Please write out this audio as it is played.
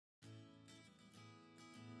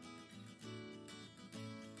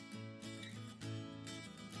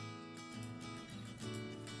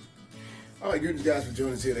All right, greetings guys for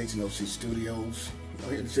joining us here at H&OC Studios.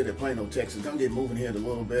 Here in the city of Plano, Texas. Gonna get moving here a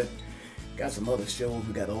little bit. Got some other shows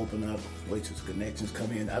we got to open up. Wait till connections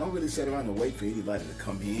come in. I don't really sit around and wait for anybody to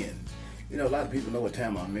come in. You know, a lot of people know what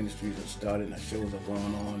time our ministries are starting, our shows are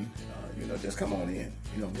going on. Just come on in.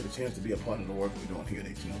 Get a chance to be a part of the work we're doing here at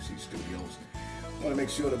H&OC Studios. I want to make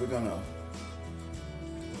sure that we're gonna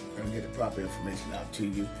get the proper information out to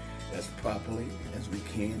you as properly as we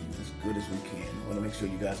can, as good as we can. I want to make sure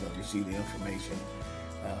you guys have received the information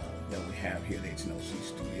that we have here at H&OC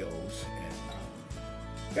Studios.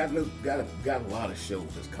 And got a lot of shows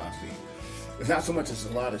that's constantly. It's not so much as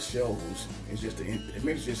a lot of shows. It's just it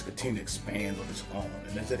makes just continue to expand on its own.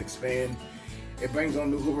 And as it expands, it brings on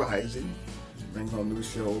new horizon. It brings on new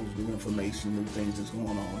shows, new information, new things that's going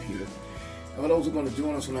on here. And for those who are going to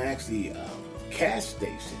join us on actually Cast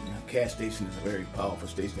Station. Cast Station is a very powerful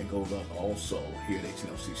station that goes up also here at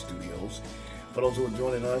H&OC Studios. For those who are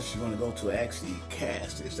joining us, you want to go to actually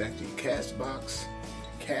Cast. It's actually Castbox,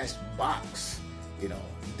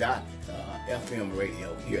 .fm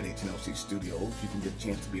radio here at H&OC Studios. You can get a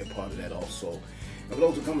chance to be a part of that also. And for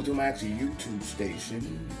those who are coming to my actually YouTube station,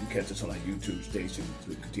 you can catch us on our YouTube station as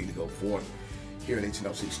we continue to go forward here at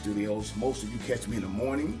H&OC Studios. Most of you catch me in the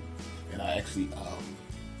morning, and I actually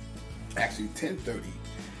 10:30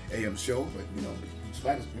 a.m. show, but in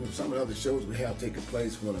spite of some of the other shows we have taking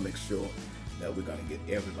place, we want to make sure that we're going to get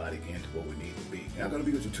everybody into what we need to be. I'm not going to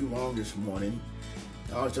be with you too long this morning.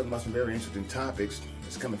 I was talking about some very interesting topics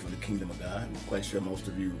that's coming from the kingdom of God. I'm quite sure most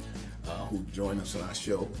of you who join us on our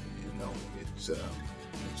show,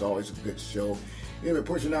 it's always a good show. We've been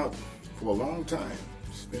pushing out for a long time.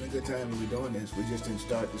 It's been a good time when we're doing this. We just didn't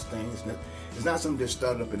start this thing. It's not something that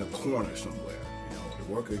started up in a corner somewhere. The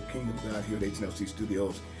work of the kingdom of God here at H&OC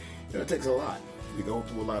Studios, it takes a lot. We go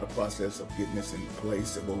through a lot of process of getting this in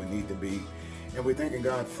place of where we need to be, and we're thanking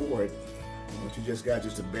God for it. I want you just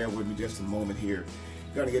to bear with me just a moment here.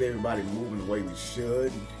 We're going to get everybody moving the way we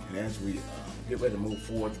should, and as we get ready to move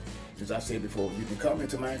forward, as I said before, you can come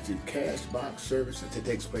into my actual Cashbox service that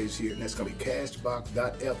takes place here, and that's going to be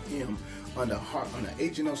cashbox.fm under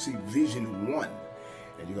H&OC Vision 1.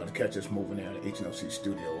 And you're going to catch us moving there at H&OC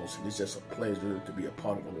Studios. And it's just a pleasure to be a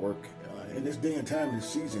part of the work. In this day and time, in this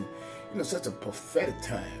season, such a prophetic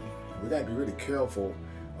time. We got to be really careful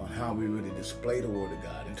on how we really display the Word of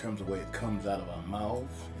God in terms of the way it comes out of our mouth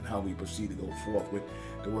and how we proceed to go forth with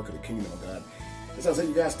the work of the kingdom of God. As I said,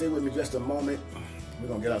 you guys stay with me just a moment. We're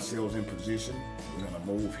going to get ourselves in position. We're going to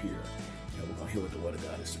move here. And we're going to hear what the Word of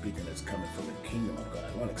God is speaking that's coming from the kingdom of God.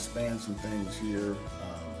 I want to expand some things here.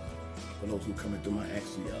 For those who come into my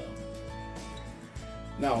actually,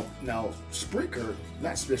 now Speaker,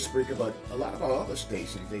 not just Speaker, but a lot of our other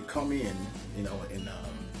stations, they come in, and I want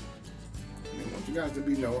you guys to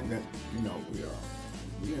be knowing that,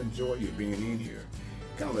 we enjoy you being in here.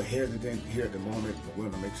 Kind of a hesitant here at the moment, but we're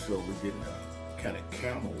going to make sure we're getting a kind of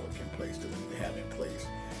camera work in place that we need to have in place.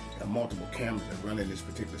 There are multiple cameras that run in this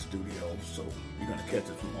particular studio, so you're going to catch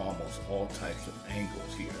us from almost all types of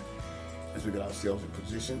angles here. As we get ourselves in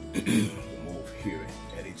position, we'll move here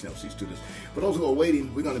at H&OC Studios. For those who are waiting,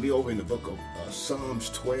 we're going to be over in the book of Psalms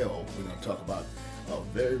 12. We're going to talk about a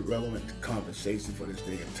very relevant conversation for this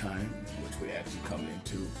day and time, which we actually come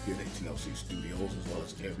into here at H&OC Studios, as well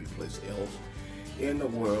as every place else in the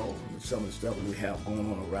world. With some of the stuff that we have going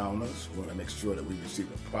on around us, we want to make sure that we receive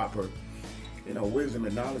the proper, wisdom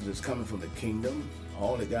and knowledge that's coming from the kingdom.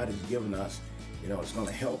 All that God has given us, it's going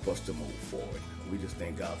to help us to move forward. We just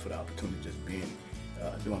thank God for the opportunity of just being,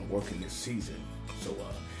 doing work in this season. So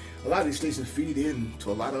a lot of these stations feed in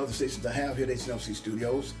to a lot of other stations I have here at H&OC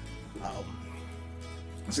Studios.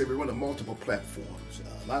 We run on multiple platforms.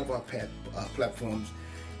 A lot of our platforms,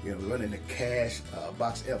 we run in the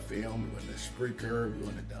Cashbox FM, we run the Speaker, we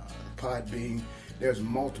run the Podbean. There's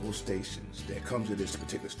multiple stations that come to this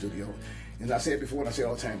particular studio. And I said before, and I say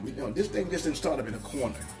all the time, this thing just didn't start up in a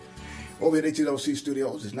corner. Over at H&OC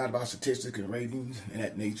Studios, it's not about statistics and ratings and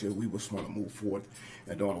that nature. We just want to move forward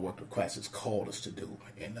and doing the work that Christ has called us to do.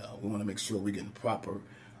 And we want to make sure we're getting proper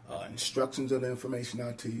instructions of the information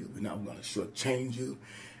out to you. We're not going to shortchange you.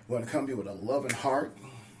 We're going to come to you with a loving heart,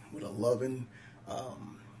 with a loving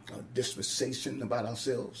dispensation about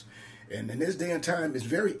ourselves. And in this day and time, it's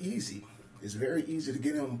very easy. It's very easy to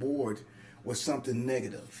get on board with something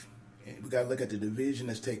negative. And we got to look at the division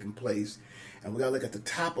that's taking place, and we got to look at the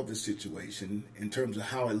top of the situation in terms of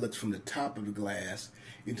how it looks from the top of the glass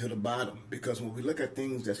into the bottom. Because when we look at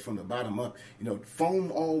things that's from the bottom up,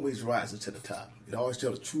 foam always rises to the top. It always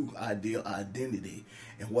tells the true ideal identity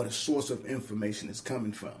and what a source of information is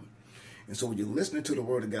coming from. And so when you're listening to the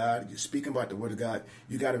Word of God, you're speaking about the Word of God,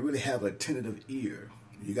 you got to really have a attentive ear.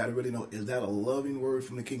 You got to really know, is that a loving word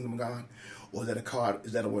from the kingdom of God? Or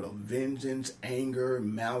is that a word of vengeance, anger,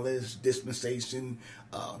 malice, dispensation,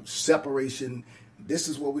 separation? This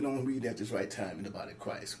is what we don't read at this right time in the body of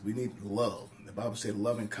Christ. We need love. The Bible said,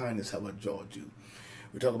 love and kindness have I drawn you.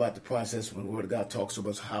 We talk about the process when the Word of God talks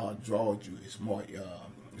about how I draw you. It's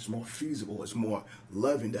more feasible. It's more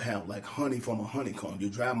loving to have like honey from a honeycomb. You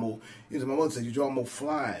draw more, my mother said, you draw more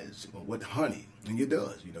flies with honey. And it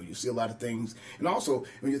does. You see a lot of things. And also,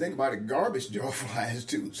 when you think about it, garbage draw flies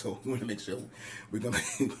too. So we want to make sure we're going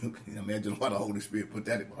to imagine why the Holy Spirit put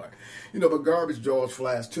that in my heart. But garbage draws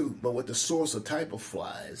flies too. But with the source or type of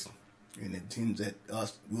flies, and it seems that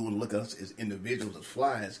we want to look at us as individuals as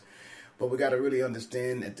flies. But we got to really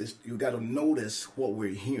understand that you got to notice what we're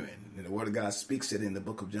hearing. And the Word of God speaks it in the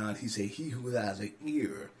book of John. He said, he who has an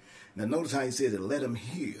ear. Now notice how he says it, let him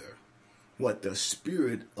hear what the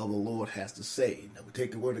Spirit of the Lord has to say. Now we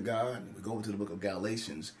take the Word of God and we go into the book of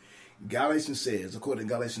Galatians. Galatians says, according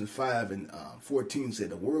to Galatians 5 and 14, said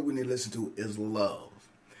the word we need to listen to is love.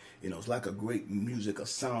 It's like a great music, a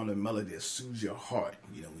sound and melody that soothes your heart.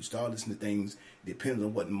 We start listening to things, depends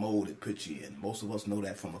on what mode it puts you in. Most of us know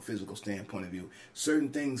that from a physical standpoint of view. Certain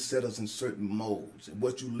things set us in certain modes. And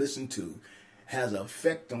what you listen to has an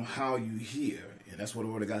effect on how you hear. And that's what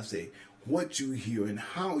the Word of God says. What you hear and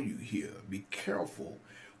how you hear. Be careful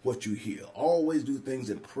what you hear. Always do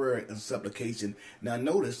things in prayer and supplication. Now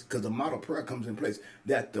notice, because the model prayer comes in place,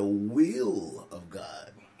 that the will of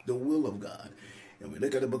God, and we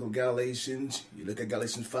look at the book of Galatians, you look at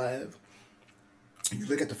Galatians 5, you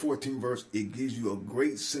look at the 14th verse, it gives you a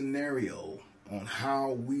great scenario on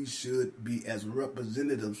how we should be as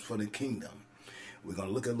representatives for the kingdom. We're going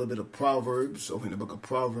to look at a little bit of Proverbs, over in the book of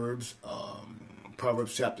Proverbs,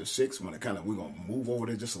 Proverbs chapter 6. We're going to move over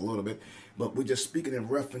there just a little bit, but we're just speaking in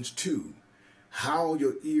reference to how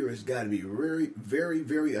your ear has got to be very, very,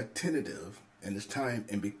 very attentive in this time,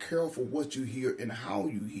 and be careful what you hear and how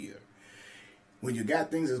you hear. When you got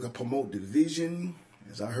things that's going to promote division,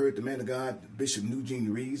 as I heard the man of God, Bishop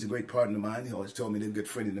Eugene Reeves, a great partner of mine, he always told me they're a good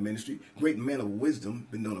friend in the ministry, great man of wisdom,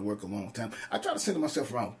 been doing the work a long time. I try to center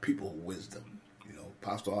myself around people of wisdom.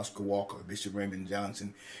 Pastor Oscar Walker, Bishop Raymond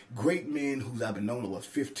Johnson, great men who I've been known over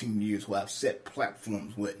 15 years, who I've set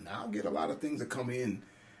platforms with. And I'll get a lot of things that come in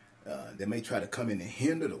that may try to come in and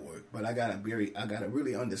hinder the work, but I gotta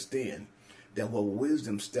really understand that what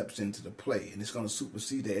wisdom steps into the play, and it's going to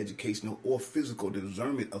supersede the educational or physical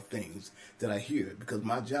discernment of things that I hear. Because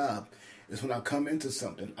my job is, when I come into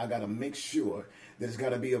something, I got to make sure that it's got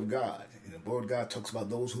to be of God. And the Word of God talks about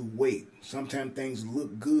those who wait. Sometimes things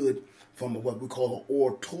look good from what we call an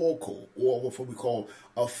oratorical, or what we call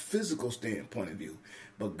a physical standpoint of view.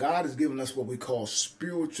 But God has given us what we call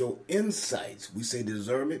spiritual insights. We say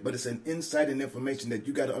discernment, but it's an insight and information that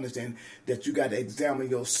you got to understand, that you got to examine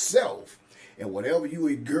yourself. And whatever you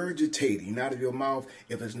regurgitating out of your mouth,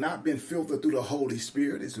 if it's not been filtered through the Holy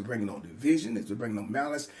Spirit, it's bringing on division, it's bringing on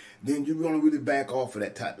malice, then you're going to really back off of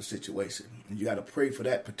that type of situation. And you got to pray for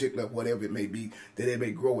that particular, whatever it may be, that it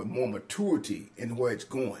may grow with more maturity in where it's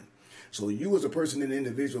going. So you as a person and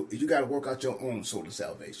individual, you got to work out your own soul of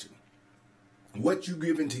salvation. What you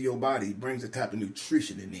give into your body brings the type of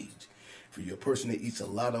nutrition it needs. For your person that eats a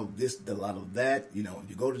lot of this, a lot of that, you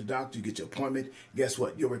go to the doctor, you get your appointment, guess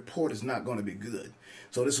what? Your report is not going to be good.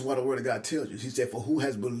 So this is what the Word of God tells you. He said, for who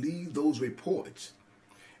has believed those reports?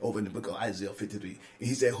 Over in the book of Isaiah 53. And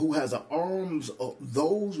he said, who has the arms of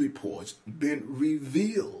those reports been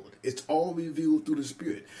revealed? It's all revealed through the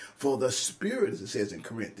Spirit. For the Spirit, as it says in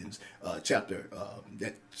Corinthians,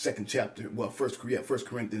 that second chapter, First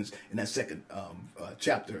Corinthians, in that second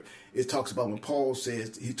chapter, it talks about when Paul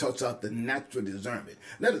says, he talks about the natural discernment.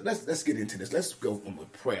 Let's get into this. Let's go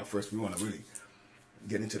with prayer first. We want to really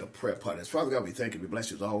get into the prayer part of this. Father God, we thank you. We bless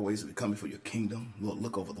you as always. We're coming for your kingdom. Lord,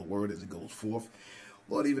 look over the word as it goes forth.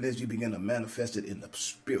 Lord, even as you begin to manifest it in the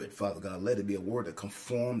Spirit, Father God, let it be a word that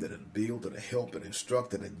conform, that it build, that it help, that it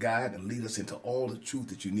instruct, that it guide, and lead us into all the truth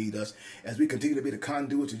that you need us as we continue to be the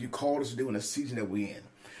conduits that you called us to do in the season that we're in.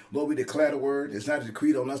 Lord, we declare the word. It's not a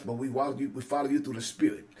decree on us, but we follow you through the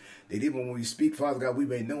Spirit. That even when we speak, Father God, we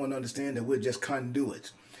may know and understand that we're just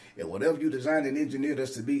conduits. And whatever you designed and engineered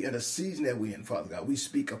us to be in the season that we're in, Father God, we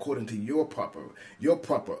speak according to your proper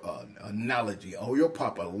analogy, or your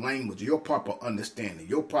proper language, your proper understanding,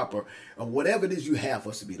 your proper whatever it is you have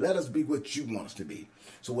us to be. Let us be what you want us to be.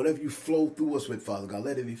 So whatever you flow through us with, Father God,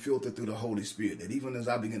 let it be filtered through the Holy Spirit. That even as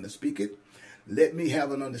I begin to speak it, let me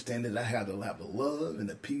have an understanding that I have the love and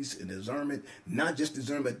the peace and discernment, not just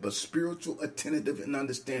discernment, but spiritual, attentive, and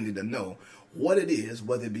understanding to know what it is,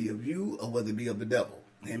 whether it be of you or whether it be of the devil.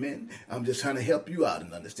 Amen. I'm just trying to help you out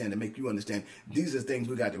and understand, and make you understand these are things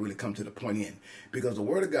we got to really come to the point in. Because the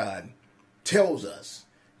Word of God tells us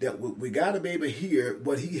that we got to be able to hear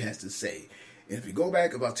what He has to say. And if you go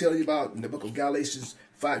back, if I tell you about in the book of Galatians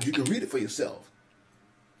 5, you can read it for yourself.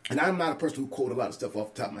 And I'm not a person who quote a lot of stuff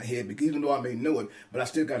off the top of my head, because even though I may know it, but I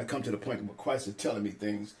still got to come to the point where Christ is telling me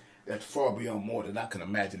things that's far beyond more than I can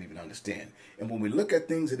imagine, even understand. And when we look at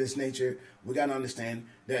things of this nature, we got to understand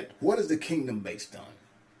that what is the kingdom based on?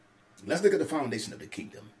 Let's look at the foundation of the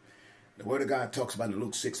kingdom. The Word of God talks about in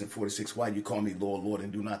Luke 6:46, why you call me Lord, Lord,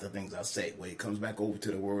 and do not the things I say. Where it comes back over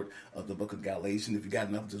to the word of the book of Galatians. If you got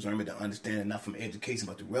enough discernment to understand, not from education,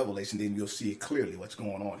 but the revelation, then you'll see it clearly what's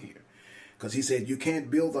going on here. Because he said you can't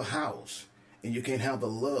build a house and you can't have the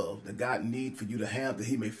love that God needs for you to have, that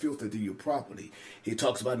He may filter through your property. He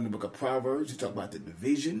talks about in the book of Proverbs, he talks about the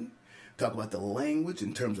division, talk about the language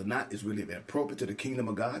in terms of not is really appropriate to the kingdom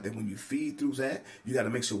of God, that when you feed through that, you got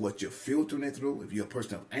to make sure what you're filtering it through. If you're a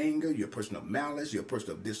person of anger, you're a person of malice, you're a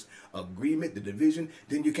person of disagreement, the division,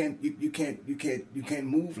 then you can't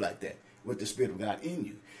move like that with the Spirit of God in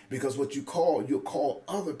you. Because what you'll call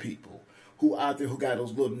other people who out there who got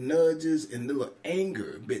those little nudges and little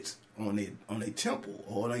anger bits on their temple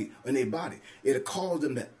or on their body. It'll cause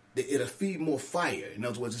them it'll feed more fire. In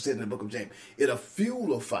other words, it said in the book of James, it'll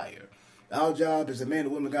fuel a fire. Our job as a man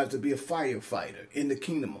and woman of God is to be a firefighter in the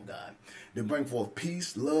kingdom of God, to bring forth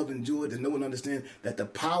peace, love, and joy, to know and understand that the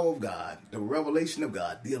power of God, the revelation of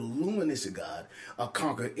God, the illumination of God,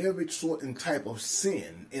 conquer every sort and type of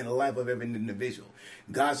sin in the life of every individual.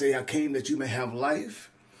 God said, I came that you may have life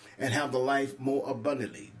and have the life more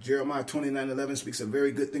abundantly. Jeremiah 29:11 speaks of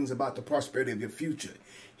very good things about the prosperity of your future.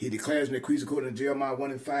 He declares and decrees according to Jeremiah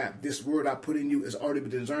 1:5, this word I put in you is already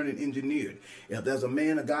been discerned and engineered. If there's a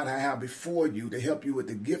man of God I have before you to help you with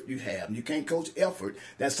the gift you have, and you can't coach effort,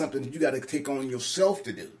 that's something that you got to take on yourself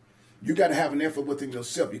to do. You got to have an effort within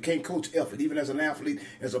yourself. You can't coach effort. Even as an athlete,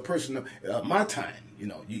 as a person of my time,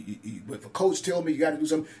 if a coach tells me you got to do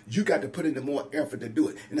something, you got to put in the more effort to do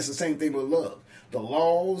it. And it's the same thing with love. The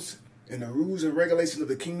laws and the rules and regulations of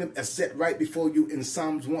the kingdom are set right before you in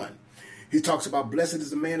Psalms 1. He talks about blessed is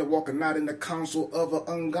the man that walketh not in the counsel of an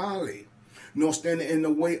ungodly, nor standing in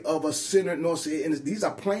the way of a sinner, nor say, and these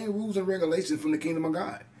are plain rules and regulations from the kingdom of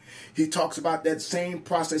God. He talks about that same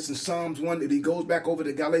process in Psalms 1 that he goes back over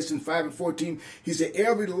to Galatians 5:14. He said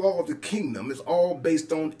every law of the kingdom is all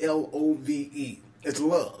based on LOVE. It's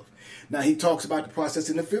love. Now he talks about the process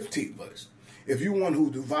in the 15th verse. If you're one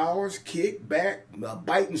who devours, kick, back,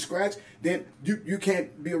 bite, and scratch, then you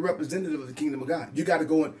can't be a representative of the kingdom of God. You got to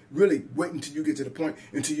go and really wait until you get to the point,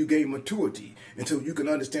 until you gain maturity, until you can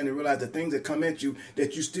understand and realize the things that come at you,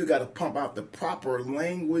 that you still got to pump out the proper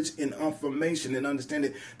language and information and understand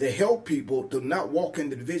it to help people to not walk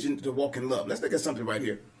in the division, to walk in love. Let's look at something right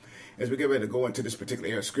here. As we get ready to go into this particular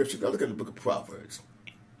area of scripture, let's look at the book of Proverbs.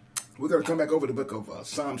 We're going to come back over the book of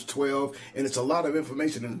Psalms 12, and it's a lot of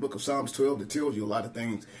information in the book of Psalms 12 that tells you a lot of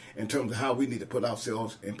things in terms of how we need to put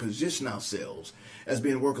ourselves and position ourselves as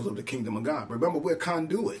being workers of the kingdom of God. Remember, we're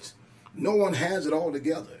conduits. No one has it all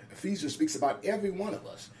together. Ephesians speaks about every one of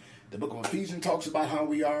us. The book of Ephesians talks about how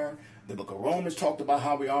we are. The book of Romans talked about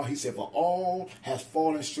how we are. He said, for all has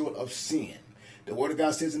fallen short of sin. The word of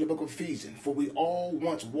God says in the book of Ephesians, for we all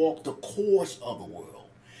once walked the course of the world.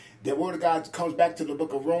 The word of God comes back to the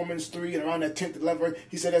book of Romans 3 and around that 10th, 11th verse.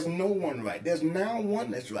 He said, there's no one right. There's now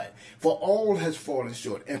one that's right. For all has fallen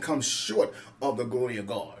short and come short of the glory of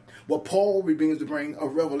God. Well, Paul begins to bring a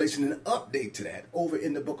revelation and update to that over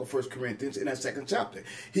in the book of 1 Corinthians in that 2nd chapter.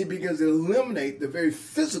 He begins to eliminate the very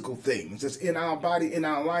physical things that's in our body, in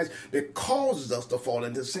our lives, that causes us to fall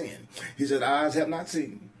into sin. He said, eyes have not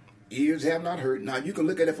seen, ears have not heard. Now, you can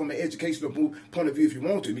look at it from an educational point of view if you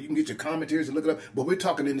want to. You can get your commentaries and look it up, but we're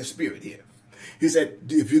talking in the spirit here. He said,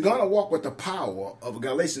 if you're going to walk with the power of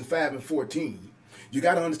Galatians 5:14, you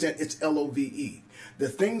got to understand it's LOVE. The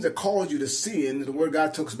things that cause you to sin, the word of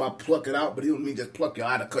God talks about pluck it out, but he don't mean just pluck your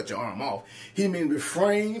eye to cut your arm off. He means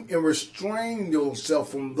refrain and restrain yourself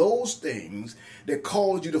from those things that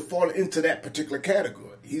cause you to fall into that particular category.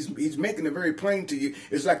 He's making it very plain to you.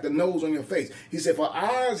 It's like the nose on your face. He said, for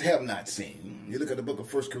eyes have not seen. You look at the book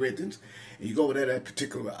of 1 Corinthians, and you go over there to that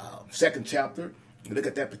particular 2nd chapter, you look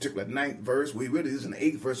at that particular 9th verse, where really is an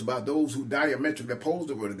 8th verse about those who diametrically oppose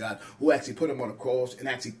the word of God, who actually put him on the cross and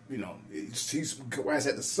actually, Christ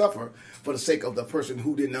had to suffer for the sake of the person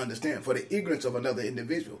who didn't understand, for the ignorance of another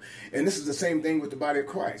individual. And this is the same thing with the body of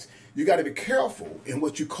Christ. You got to be careful in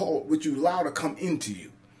what you allow to come into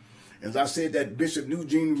you. As I said, that Bishop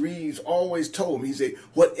Eugene Reeves always told me, he said,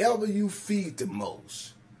 whatever you feed the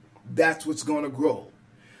most, that's what's going to grow.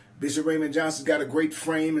 Bishop Raymond Johnson's got a great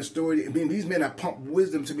frame and story. I mean, these men have pumped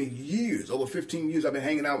wisdom to me years. Over 15 years I've been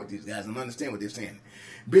hanging out with these guys and understand what they're saying.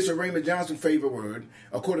 Bishop Raymond Johnson's favorite word,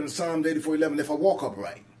 according to Psalms 84:11, if I walk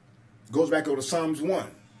upright, goes back over to Psalms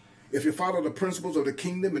 1. If you follow the principles of the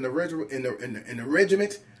kingdom in the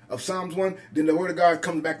regiment of Psalms 1, then the word of God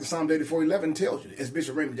comes back to Psalms 84:11 and tells you, as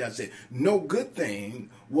Bishop Raymond Johnson said, no good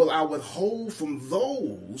thing will I withhold from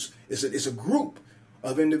those. It's a group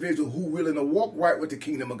of individuals who willing to walk right with the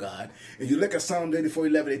kingdom of God. And you look at Psalms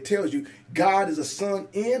 84:11, it tells you God is a sun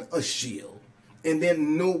and a shield. And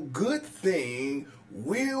then no good thing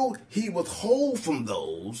will he withhold from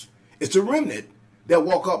those. It's a remnant that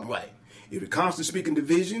walk upright. If you're constantly speaking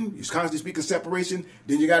division, you're constantly speaking separation,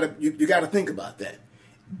 then you gotta think about that.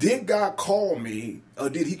 Did God call me, or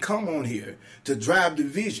did he come on here to drive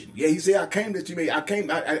division? Yeah, he said, I come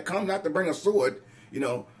not to bring a sword,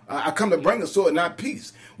 I come to bring a sword, not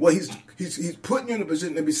peace. Well, he's putting you in a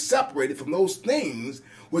position to be separated from those things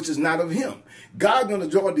which is not of him. God's going to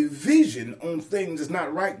draw division on things that's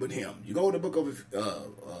not right with him. You go to the book of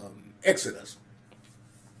Exodus.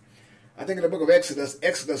 I think in the book of Exodus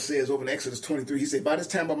says over in Exodus 23, he said, by this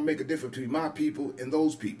time I'm going to make a difference between my people and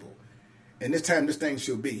those people. And this time this thing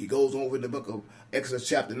shall be. He goes over in the book of Exodus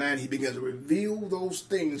chapter 9. He begins to reveal those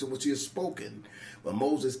things which he has spoken. When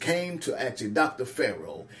Moses came to actually Dr.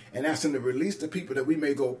 Pharaoh and asked him to release the people that we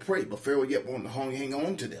may go pray. But Pharaoh yet wanted to hang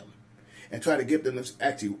on to them and try to get them to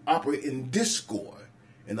actually operate in discord.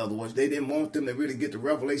 In other words, they didn't want them to really get the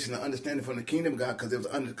revelation and understanding from the kingdom of God because it was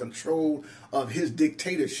under control of his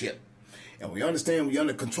dictatorship. And we understand when you're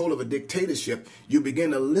under control of a dictatorship, you begin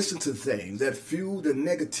to listen to things that fuel the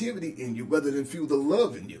negativity in you rather than fuel the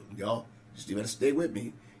love in you. Y'all, just you better stay with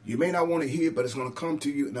me. You may not want to hear it, but it's going to come to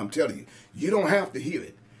you. And I'm telling you, you don't have to hear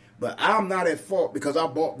it. But I'm not at fault because I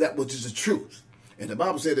bought that which is the truth. And the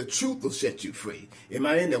Bible said the truth will set you free. Am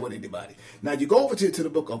I in there with anybody? Now, you go over to the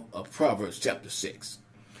book of Proverbs chapter 6.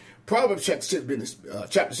 Proverbs chapter 6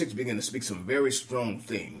 begins to speak some very strong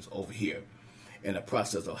things over here in the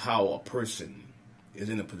process of how a person is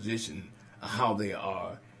in a position, how they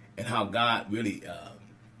are, and how God really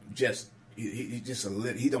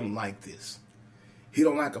he don't like this. He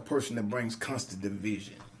don't like a person that brings constant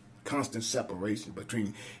division, constant separation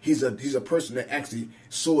between. He's a person that actually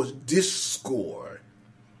sows discord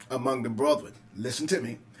among the brethren. Listen to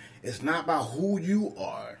me. It's not about who you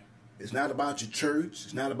are. It's not about your church.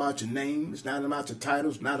 It's not about your name. It's not about your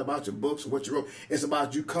titles. It's not about your books or what you wrote. It's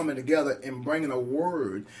about you coming together and bringing a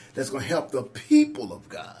word that's going to help the people of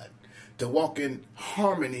God to walk in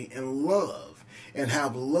harmony and love and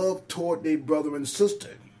have love toward their brother and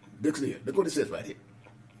sister. Look here. Look what it says right here.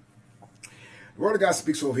 The Word of God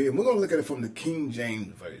speaks over here. And we're going to look at it from the King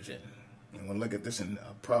James Version. And we'll look at this in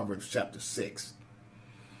Proverbs chapter 6.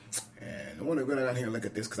 And I want to go down here and look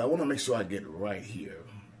at this because I want to make sure I get it right here.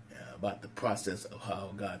 About the process of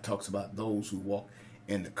how God talks about those who walk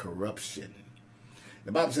in the corruption.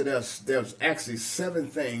 The Bible said there's actually 7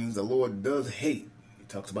 things the Lord does hate. He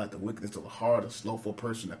talks about the wickedness of a heart, a slothful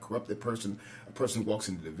person, a corrupted person, a person who walks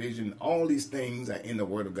in division. All these things are in the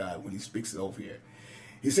Word of God when he speaks it over here.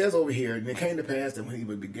 He says over here, and it came to pass that when he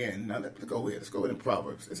would begin. Now let's go here. Let's go into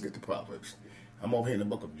Proverbs. Let's get to Proverbs. I'm over here in the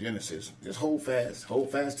book of Genesis. Just hold fast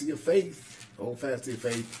to your faith. Hold fast to your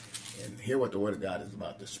faith. And hear what the Word of God is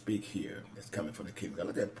about to speak here. It's coming from the kingdom. I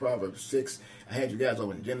look at Proverbs 6. I had you guys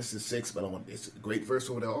over in Genesis 6, but it's a great verse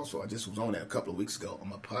over there also. I just was on there a couple of weeks ago on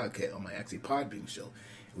my podcast, on my actually Podbean show.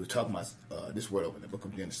 We were talking about this word over in the book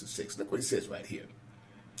of Genesis 6. Look what it says right here.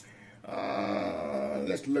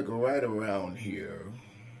 Let's look right around here.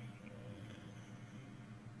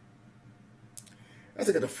 Let's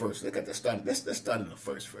look at the first. Look at the start. Let's start in the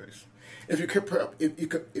first verse. If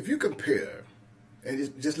you compare. And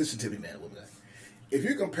just listen to me, man. If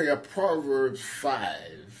you compare Proverbs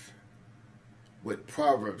 5 with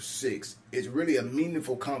Proverbs 6, it's really a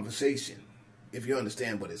meaningful conversation if you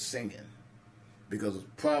understand what it's saying. Because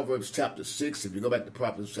Proverbs chapter 6, if you go back to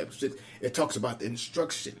Proverbs chapter 6, it talks about the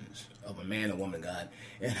instructions of a man and woman, God,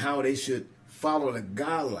 and how they should follow the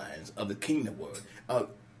guidelines of the kingdom word,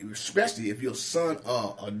 especially if you're a son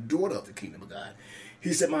or a daughter of the kingdom of God.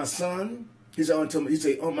 He said, my son... He said,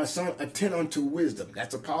 oh, my son, attend unto wisdom.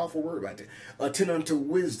 That's a powerful word right there. Attend unto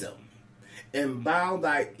wisdom and bow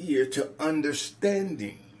thy ear to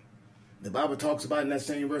understanding. The Bible talks about in that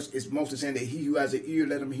same verse, it's mostly saying that he who has an ear,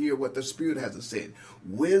 let him hear what the Spirit has to say.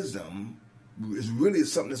 Wisdom is really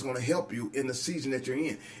something that's going to help you in the season that you're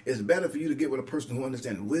in. It's better for you to get with a person who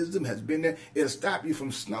understands wisdom, has been there. It'll stop you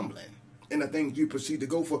from stumbling in the things you proceed to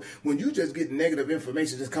go for. When you just get negative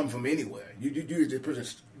information that's coming from anywhere, you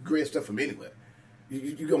just grab stuff from anywhere.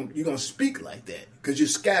 You're going to speak like that because you're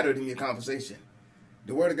scattered in your conversation.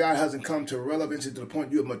 The word of God hasn't come to relevancy to the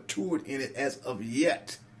point you have matured in it as of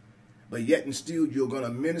yet. But yet and still you're going to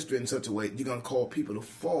minister in such a way you're going to call people to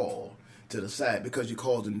fall to the side because you're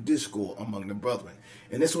causing discord among the brethren.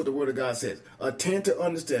 And that's what the word of God says. Attend to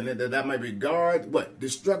understanding that I may regard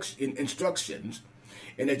instructions,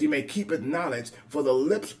 and that you may keep it knowledge, for the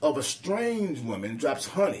lips of a strange woman drops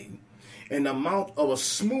honey, and the mouth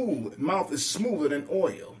is smoother than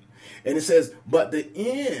oil. And it says, but the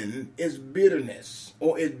end is bitterness,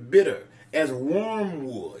 or is bitter, as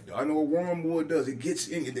wormwood. I know what wormwood does. It gets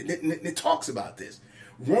in, it talks about this.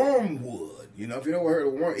 Wormwood, if you never heard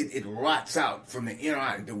of worm, it rots out from the inner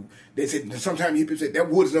eye. They said, sometimes people say, that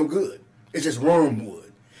wood is no good. It's just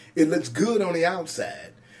wormwood. It looks good on the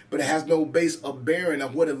outside, but it has no base of bearing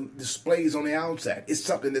of what it displays on the outside. It's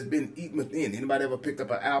something that's been eaten within. Anybody ever picked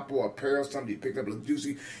up an apple or a pear or something? You picked up a little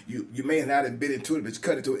juicy. You may not have bit into it, but you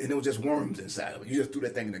cut into it, and it was just worms inside of it. You just threw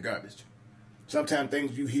that thing in the garbage. Sometimes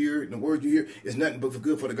things you hear, and the words you hear, is nothing but for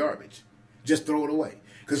good for the garbage. Just throw it away.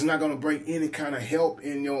 Because it's not going to bring any kind of help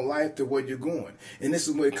in your life to where you're going. And this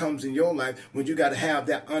is where it comes in your life, when you got to have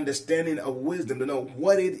that understanding of wisdom to know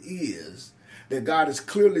what it is that God is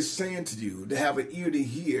clearly saying to you, to have an ear to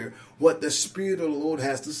hear what the Spirit of the Lord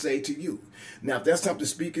has to say to you. Now, if that's something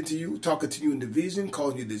speaking to you, talking to you in division,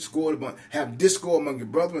 causing you to have discord among your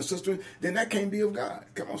brother and sister, then that can't be of God.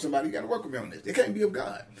 Come on, somebody, you got to work with me on this. It can't be of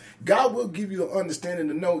God. God will give you an understanding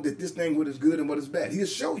to know that this thing, what is good and what is bad. He'll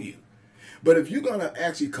show you. But if you're going to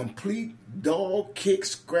actually complete, dog, kick,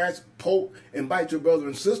 scratch, poke, and bite your brothers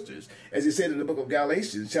and sisters, as he said in the book of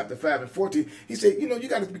Galatians, chapter 5 and 14, he said, you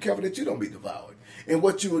got to be careful that you don't be devoured. And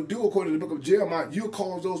what you will do, according to the book of Jeremiah, you'll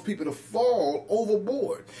cause those people to fall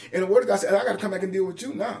overboard. And the word of God said, I got to come back and deal with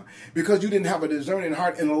you now, because you didn't have a discerning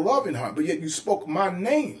heart and a loving heart, but yet you spoke my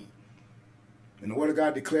name. And the word of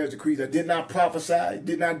God declares, decrees, I did not prophesy,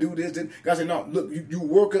 did not do this. God said, no, look, you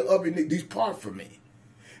worker of iniquity, depart from me.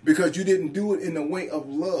 Because you didn't do it in the way of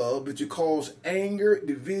love, but you caused anger,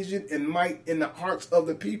 division, and might in the hearts of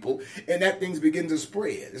the people. And that things begin to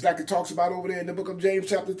spread. It's like it talks about over there in the book of James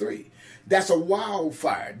chapter 3. That's a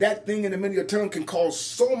wildfire. That thing in the middle of your tongue can cause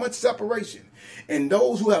so much separation. And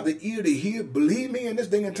those who have the ear to hear, believe me, in this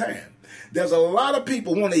thing in time, there's a lot of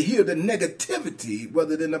people want to hear the negativity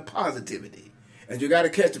rather than the positivity. And you got to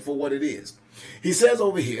catch it for what it is. He says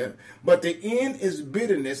over here, but the end is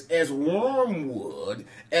bitterness as wormwood,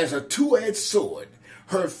 as a two-edged sword.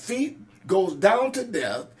 Her feet goes down to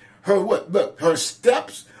death. Her what? Look, her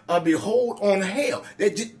steps are behold on hell.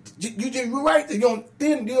 You're right. You're on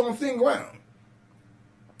thin ground.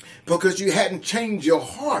 Because you hadn't changed your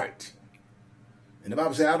heart. And the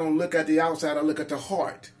Bible says, I don't look at the outside, I look at the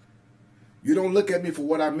heart. You don't look at me for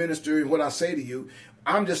what I minister and what I say to you.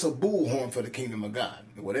 I'm just a bullhorn for the kingdom of God.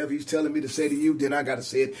 And whatever he's telling me to say to you, then I got to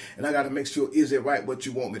say it. And I got to make sure, is it right what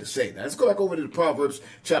you want me to say? Now, let's go back over to the Proverbs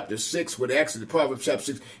chapter 6, where the Proverbs chapter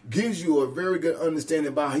 6 gives you a very good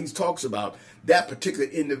understanding about how he talks about that particular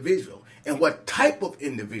individual and what type of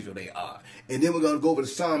individual they are. And then we're going to go over to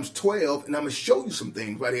Psalms 12, and I'm going to show you some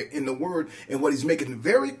things right here in the Word and what he's making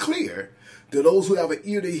very clear to those who have an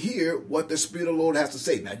ear to hear what the Spirit of the Lord has to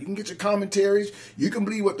say. Now, you can get your commentaries. You can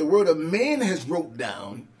believe what the word of man has wrote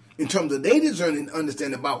down in terms of they discerning and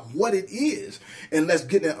understanding about what it is. And let's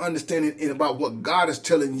get an understanding about what God is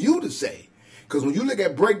telling you to say. Because when you look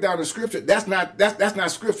at breakdown of Scripture, that's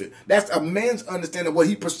not Scripture. That's a man's understanding of what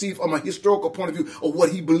he perceived from a historical point of view of what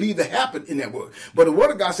he believed to happen in that word. But the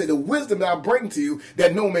Word of God said, the wisdom that I bring to you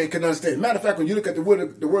that no man can understand. Matter of fact, when you look at the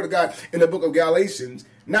word of God in the book of Galatians,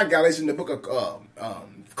 not Galatians, the book of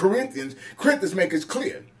Corinthians makes it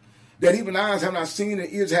clear that even eyes have not seen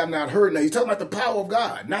and ears have not heard. Now, he's talking about the power of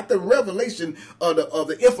God, not the revelation of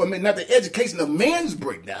the information, not the education of man's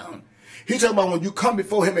breakdown. He's talking about when you come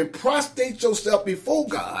before him and prostrate yourself before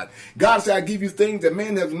God. God said, I give you things that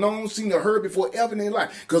man has known, seen, or heard before ever in their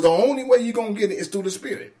life. Because the only way you're going to get it is through the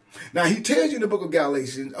Spirit. Now, he tells you in the book of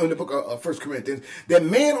Galatians, in the book of 1 Corinthians, that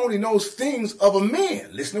man only knows things of a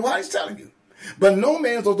man. Listen to what he's telling you. But no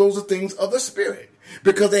man knows those are things of the Spirit.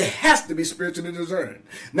 Because it has to be spiritually discerned.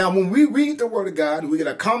 Now, when we read the Word of God, we get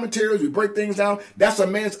our commentaries, we break things down, that's a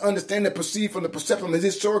man's understanding, perceived from the perception of his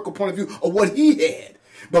historical point of view of what he had.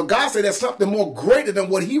 But God said there's something more greater than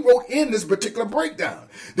what he wrote in this particular breakdown.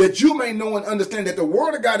 That you may know and understand that the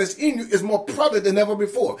word of God is in you is more prevalent than ever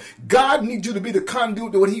before. God needs you to be the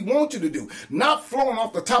conduit to what he wants you to do. Not flowing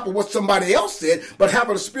off the top of what somebody else said, but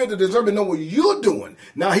having the spirit of discernment to know what you're doing.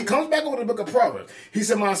 Now he comes back over to the book of Proverbs. He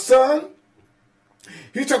said, my son,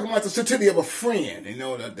 He's talking about the subtlety of a friend,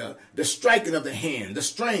 the striking of the hand, the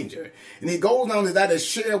stranger. And he goes on to that to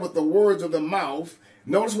share with the words of the mouth.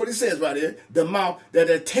 Notice what he says right here, the mouth that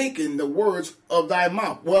are taken the words of thy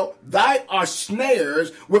mouth. Well, thy are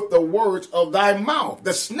snares with the words of thy mouth.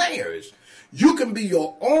 The snares. You can be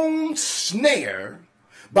your own snare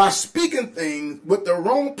by speaking things with the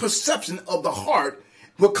wrong perception of the heart,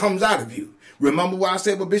 what comes out of you. Remember what I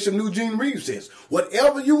said what Bishop Eugene Reeves says.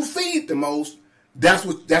 Whatever you feed the most, that's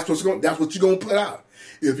what you're going to put out.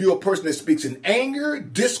 If you're a person that speaks in anger,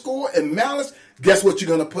 discord, and malice, guess what you're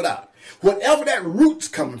going to put out? Whatever that root's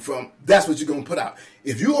coming from, that's what you're going to put out.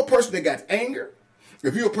 If you're a person that got anger,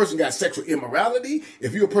 if you're a person that got sexual immorality,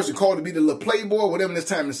 if you're a person called to be the little playboy, whatever this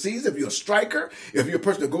time and season, if you're a striker, if you're a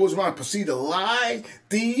person that goes around and proceed to lie,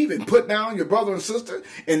 thieve, and put down your brother and sister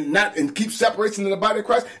and keep separation in the body of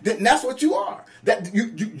Christ, then that's what you are. That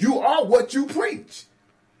you are what you preach.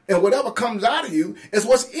 And whatever comes out of you is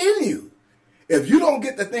what's in you. If you don't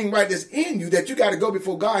get the thing right that's in you, that you got to go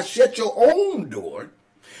before God, shut your own door,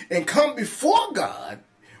 and come before God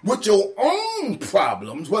with your own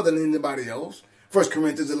problems, whether than anybody else. 1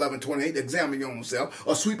 Corinthians 11:28, examine your own self,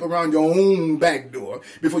 or sweep around your own back door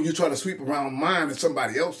before you try to sweep around mine and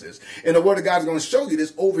somebody else's. And the Word of God is going to show you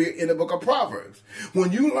this over here in the book of Proverbs.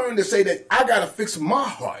 When you learn to say that I got to fix my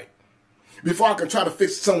heart before I can try to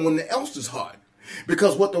fix someone else's heart.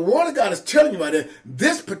 Because what the Word of God is telling you right there,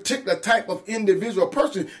 this particular type of individual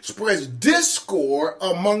person spreads discord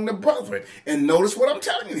among the brethren. And notice what I'm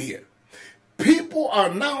telling you here. People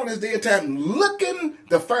are now in this day and time looking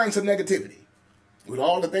to find some negativity. With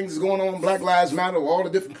all the things that's going on, Black Lives Matter, with all the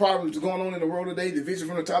different problems that's going on in the world today, division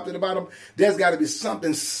from the top to the bottom, there's got to be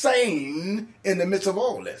something sane in the midst of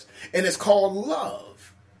all this. And it's called love.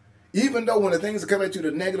 Even though when the things come at you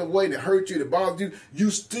the negative way, that hurt you, that bothers you, you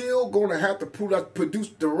still going to have to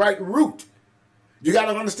produce the right root. You got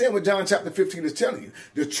to understand what John chapter 15 is telling you.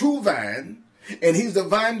 The true vine, and he's the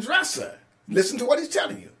vine dresser. Listen to what he's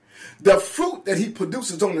telling you. The fruit that he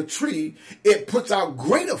produces on the tree, it puts out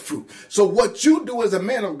greater fruit. So what you do as a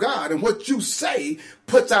man of God and what you say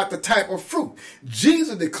puts out the type of fruit.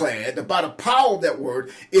 Jesus declared that by the power of that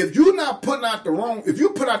word, if you're not putting out if you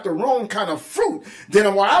put out the wrong kind of fruit,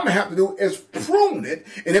 then what I'm going to have to do is prune it.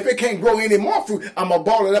 And if it can't grow any more fruit, I'm going to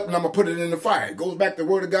ball it up and I'm going to put it in the fire. It goes back to the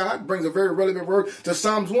word of God, brings a very relevant word to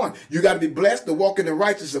Psalms 1. You got to be blessed to walk in the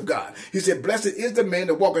righteousness of God. He said, blessed is the man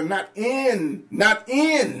that walketh not in.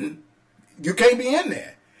 You can't be in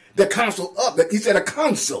there. The council up. He said a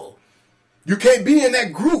council. You can't be in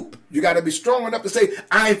that group. You got to be strong enough to say,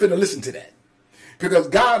 I ain't finna listen to that. Because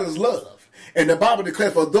God is love. And the Bible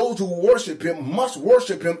declares for those who worship him must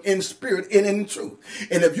worship him in spirit and in truth.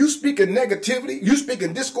 And if you speak in negativity, you speak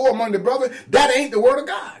in discord among the brethren, that ain't the word of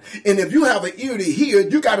God. And if you have an ear to hear,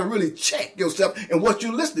 you got to really check yourself and what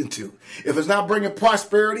you're listening to. If it's not bringing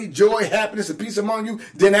prosperity, joy, happiness, and peace among you,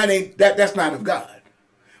 then that's not of God.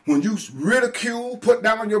 When you ridicule, put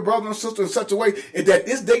down your brother and sister in such a way that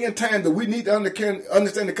this day and time that we need to understand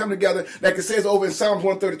to come together, like it says over in Psalms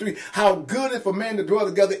 133, how good it for man to dwell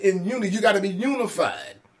together in unity. You got to be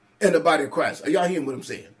unified in the body of Christ. Are y'all hearing what I'm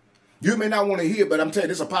saying? You may not want to hear, but I'm telling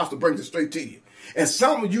you, this apostle brings it straight to you. And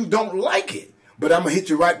some of you don't like it, but I'm going to hit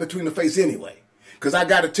you right between the face anyway. Because I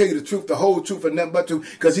got to tell you the truth, the whole truth, and nothing but truth,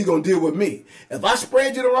 because he's going to deal with me. If I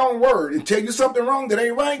spread you the wrong word and tell you something wrong that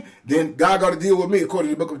ain't right, then God got to deal with me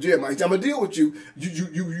according to the book of Jeremiah. He said, I'm going to deal with you,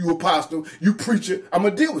 you apostle, you preacher. I'm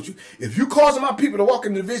going to deal with you. If you causing my people to walk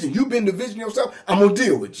in division, you've been division yourself, I'm going to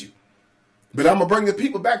deal with you. But I'm going to bring the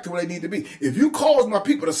people back to where they need to be. If you cause my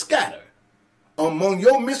people to scatter among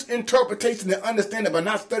your misinterpretation and understanding by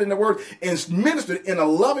not studying the word and minister in a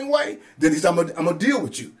loving way, then he said, I'm going to deal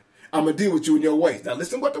with you. I'm going to deal with you in your ways. Now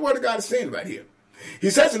listen what the word of God is saying right here. He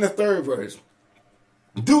says in the third verse,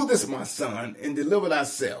 do this, my son, and deliver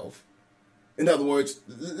thyself. In other words,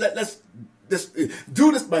 let's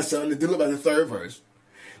do this, my son, and deliver the third verse.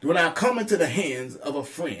 When I come into the hands of a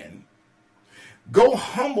friend, go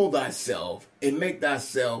humble thyself and make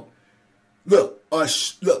thyself,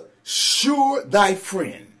 sure thy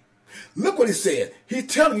friend. Look what he said. He's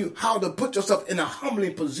telling you how to put yourself in a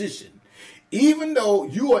humbling position. Even though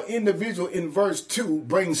you are individual in verse 2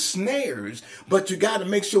 bring snares, but you got to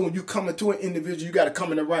make sure when you come into an individual, you got to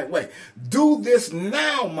come in the right way. Do this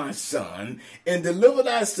now, my son, and deliver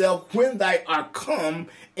thyself when thou art come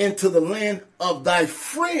into the land of thy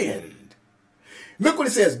friend. Look what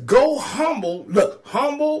it says. Go humble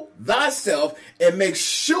thyself and make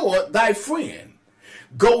sure thy friend.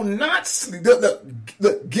 Go not sleep.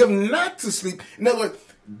 Give not to sleep. In other words,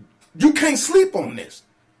 you can't sleep on this.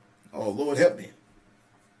 Oh, Lord, help me.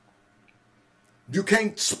 You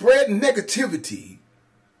can't spread negativity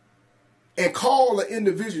and call an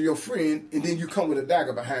individual your friend, and then you come with a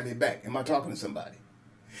dagger behind their back. Am I talking to somebody?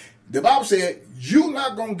 The Bible said, you're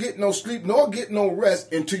not going to get no sleep nor get no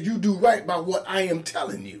rest until you do right by what I am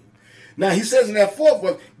telling you. Now, he says in that fourth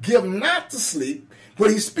verse, give not to sleep,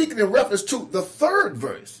 but he's speaking in reference to the third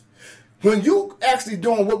verse. When you actually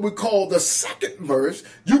doing what we call the second verse,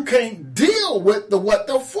 you can't deal with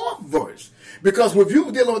the fourth verse. Because if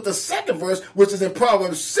you dealing with the second verse, which is in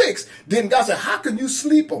Proverbs 6, then God said, how can you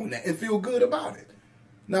sleep on that and feel good about it?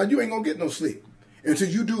 Now, you ain't going to get no sleep until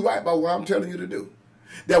you do right by what I'm telling you to do.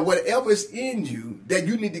 That whatever is in you that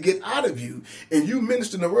you need to get out of you, and you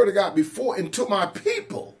minister the word of God before and to my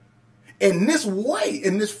people in this way,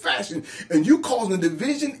 in this fashion, and you causing a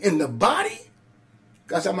division in the body,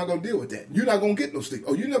 God said, I'm not going to deal with that. You're not going to get no sleep.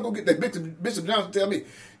 Oh, you're not going to get that. Bishop Johnson tell me,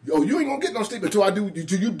 oh, you ain't going to get no sleep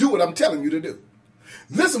until you do what I'm telling you to do.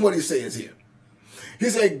 Listen what he says here. He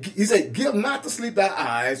said, give not to sleep thy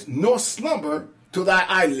eyes, nor slumber to thy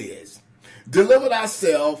eyelids. Deliver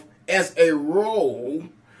thyself as a roll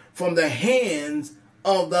from the hands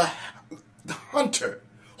of the hunter.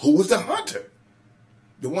 Who was the hunter?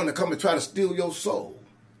 The one that come and try to steal your soul.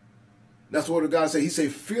 That's what the God said. He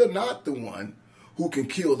said, fear not the one who can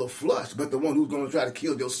kill the flesh, but the one who's going to try to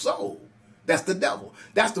kill your soul. That's the devil.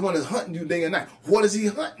 That's the one that's hunting you day and night. What is he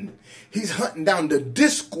hunting? He's hunting down the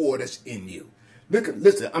discord that's in you.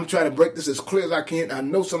 Listen, I'm trying to break this as clear as I can. I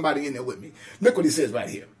know somebody in there with me. Look what he says right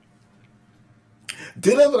here.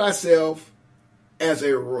 Deliver thyself as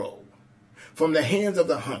a roe from the hands of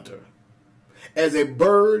the hunter, as a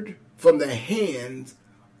bird from the hands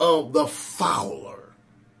of the fowler.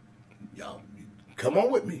 Y'all, come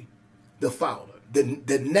on with me. The fowler,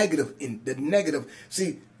 the negative.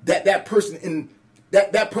 See that person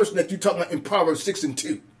that you're talking about in Proverbs 6 and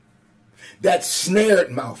 2, that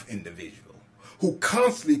snared mouth individual who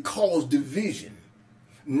constantly cause division,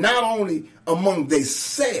 not only among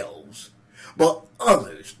themselves, but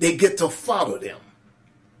others. They get to follow them.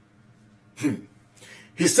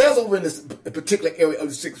 He says over in this particular area of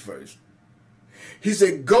the 6th verse, he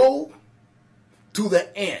said, go to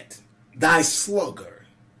the ant, thy slugger.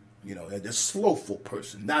 You know, the slothful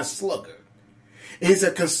person, thy slugger. And he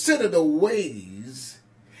said, consider the ways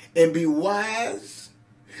and be wise.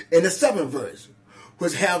 In the 7th verse,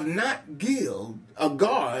 which have not guild or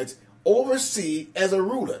guards oversee as a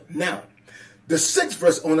ruler. Now, the 6th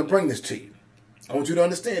verse, I want to bring this to you. I want you to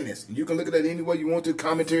understand this. You can look at it any way you want to.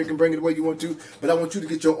 Commentary can bring it the way you want to. But I want you to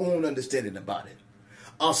get your own understanding about it.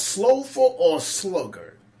 A slothful or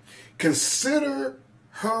slugger, consider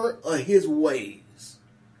her or his ways,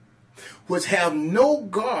 which have no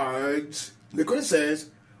guards, look what it says,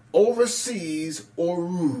 oversees or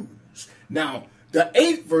rules. Now, the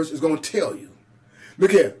 8th verse is going to tell you.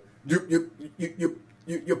 Look here.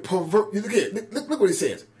 You pervert. Look here. Look what it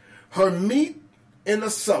says. Her meat in the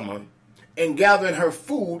summer, and gathering her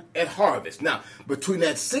food at harvest. Now, between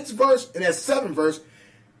that 6th verse and that 7th verse,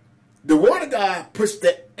 the word of God puts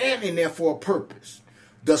the and in there for a purpose.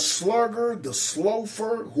 The slugger, the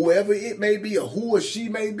slofer, whoever it may be, or who or she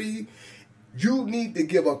may be, you need to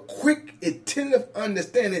give a quick, attentive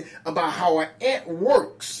understanding about how an ant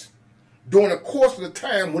works during the course of the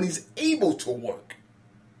time when he's able to work.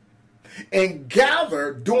 And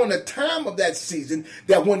gather during the time of that season,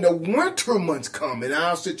 that when the winter months come in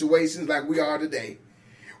our situations like we are today,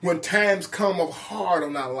 when times come of hard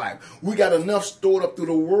on our life, we got enough stored up through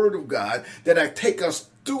the word of God that I take us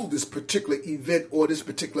through this particular event or this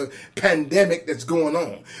particular pandemic that's going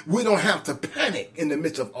on. We don't have to panic in the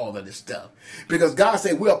midst of all of this stuff, because God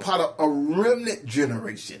said we are part of a remnant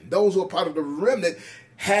generation. Those who are part of the remnant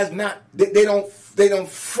they don't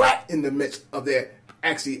fret in the midst of their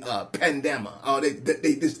pandemic.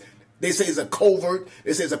 They say it's a covert.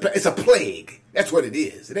 They say it's a plague. That's what it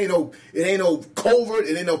is. It ain't no covert.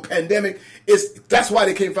 It ain't no pandemic. That's why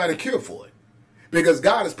they can't find a cure for it, because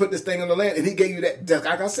God has put this thing on the land, and He gave you that. Just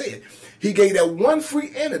like I said, He gave you that one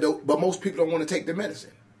free antidote, but most people don't want to take the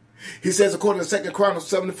medicine. He says, according to 2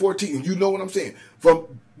 Chronicles 7:14, and you know what I'm saying.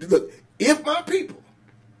 Look, if my people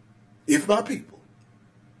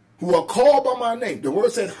who are called by my name, the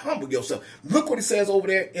word says humble yourself. Look what he says over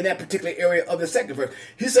there in that particular area of the 2nd verse.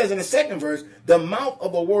 He says in the 2nd verse, the mouth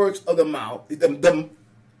of the words of the mouth, that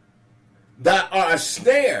are a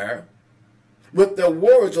snare with the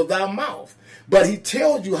words of thy mouth. But he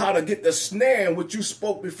tells you how to get the snare in which you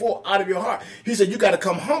spoke before out of your heart. He said you got to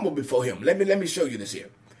come humble before him. Let me show you this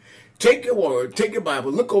here. Take your word, take your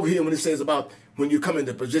Bible, look over here when it says about when you come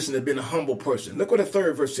into position of being a humble person. Look what the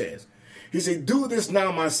 3rd verse says. He said, do this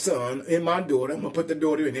now, my son and my daughter. I'm going to put the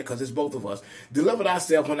daughter in there because it's both of us. Deliver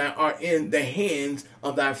thyself when thou art in the hands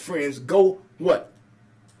of thy friends. Go, what?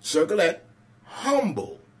 Circle that.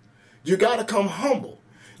 Humble. You got to come humble.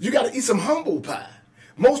 You got to eat some humble pie.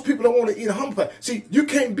 Most people don't want to eat a humble pie. See, you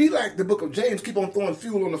can't be like the book of James, keep on throwing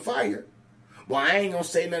fuel on the fire. Well, I ain't going to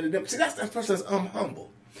say nothing to them. See, that's that person that's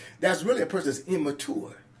humble. That's really a person that's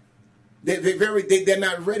immature. They're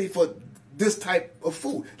not ready for this type of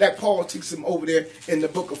food. Like Paul teaches them over there in the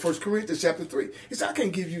book of 1 Corinthians chapter 3. He said, I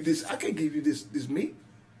can't give you this meat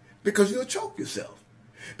because you'll choke yourself.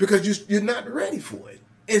 Because you're not ready for it.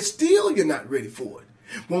 And still you're not ready for it.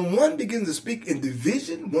 When one begins to speak in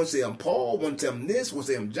division, one say I'm Paul, one say I'm this, one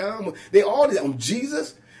say I'm John, they all say I'm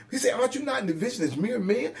Jesus. He said, aren't you not in division as mere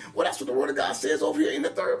men? Well, that's what the word of God says over here in the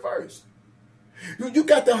 3rd verse. You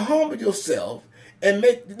got to humble yourself and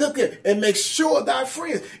make sure thy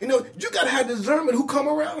friends. You got to have discernment who come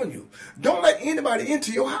around you. Don't let anybody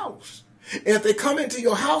into your house. And if they come into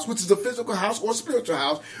your house, which is a physical house or a spiritual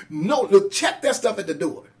house, look, check that stuff at the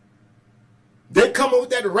door. They come up with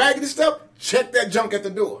that raggedy stuff, check that junk at the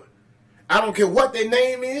door. I don't care what their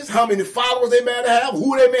name is, how many followers they may have,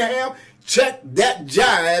 who they may have, check that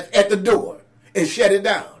jive at the door and shut it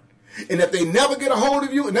down. And if they never get a hold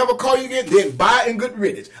of you and never call you again, then bye and good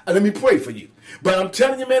riddance. And let me pray for you. But I'm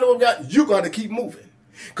telling you, man of God, you got to keep moving.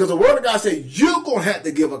 Because the word of God says you're going to have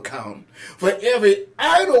to give account for every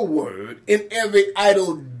idle word and every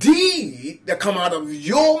idle deed that come out of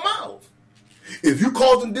your mouth. If you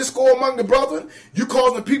causing discord among the brethren, you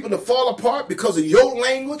causing people to fall apart because of your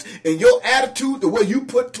language and your attitude, the way you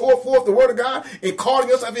put forth the word of God and calling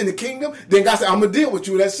yourself in the kingdom, then God said, I'm going to deal with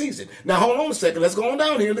you that season. Now, hold on a second. Let's go on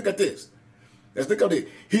down here. Look at this. Let's look at this.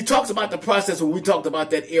 He talks about the process when we talked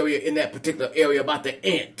about that area, in that particular area, about the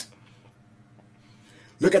ant.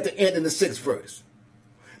 Look at the ant in the 6th verse.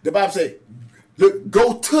 The Bible says, look,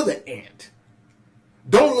 go to the ant.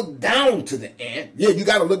 Don't look down to the ant. Yeah, you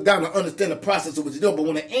got to look down to understand the process of what you're doing. But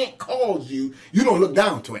when an ant calls you, you don't look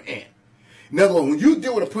down to an ant. In other words, when you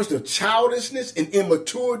deal with a person of childishness and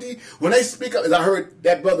immaturity, when they speak up, as I heard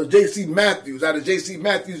that brother J.C. Matthews out of J.C.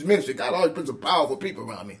 Matthews' ministry, God always puts some powerful people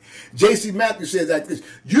around me. J.C. Matthews says like this,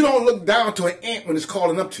 you don't look down to an ant when it's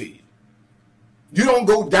calling up to you. You don't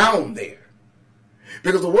go down there.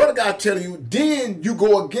 Because the word of God tells you, then you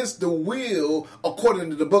go against the will according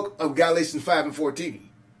to the book of Galatians 5 and 14.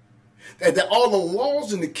 That all the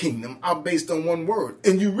laws in the kingdom are based on one word.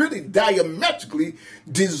 And you really diametrically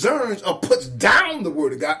discerns or puts down the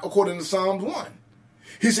word of God according to Psalms 1.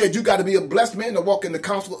 He said you got to be a blessed man to walk in the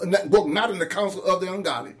counsel, walk not in the counsel of the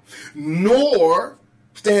ungodly, nor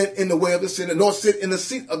stand in the way of the sinner, nor sit in the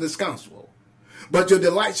seat of this counsel. But your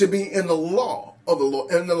delight should be in the law of the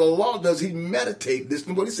Lord. And in the law does he meditate. This is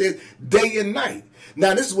what he says, day and night.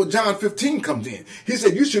 Now this is where John 15 comes in. He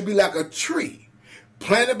said you should be like a tree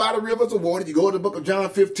planted by the rivers of water. You go to the book of John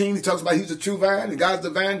 15, he talks about he's the true vine, and God's the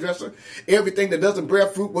vine dresser. Everything that doesn't bear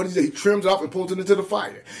fruit, what he says, he trims off and pulls it into the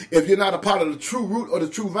fire. If you're not a part of the true root or the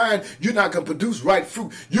true vine, you're not going to produce right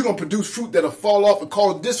fruit. You're going to produce fruit that'll fall off and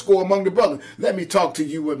cause discord among the brothers. Let me talk to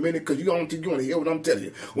you a minute, because you don't think you want to hear what I'm telling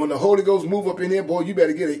you. When the Holy Ghost move up in there, boy, you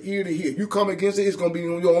better get an ear to hear. You come against it, it's going to be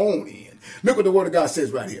on your own end. Look what the word of God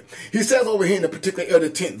says right here. He says over here in the particular area, the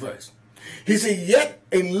 10th verse. He said, yet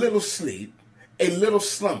a little sleep, a little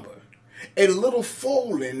slumber, a little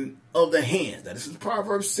folding of the hands. Now, this is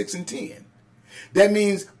Proverbs 6 and 10. That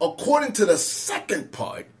means, according to the second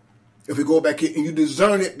part, if we go back here and you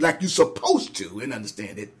discern it like you're supposed to and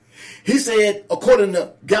understand it, he said, according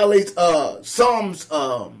to Psalms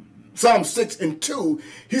 6 and 2,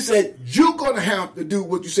 he said, you're going to have to do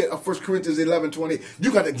what you said of 1 Corinthians 11:20.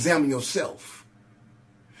 You got to examine yourself.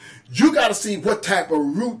 You got to see what type of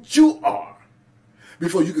root you are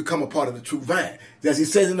before you could come a part of the true vine. As he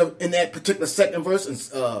says in that particular second verse,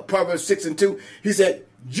 in Proverbs 6 and 2, he said,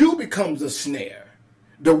 you become the snare,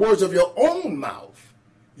 the words of your own mouth.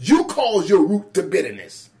 You cause your root to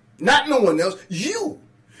bitterness. Not no one else. You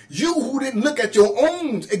who didn't look at your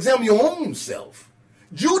own, examine your own self.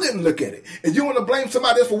 You didn't look at it. And you want to blame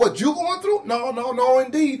somebody else for what you're going through? No,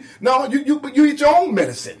 indeed. No, you eat your own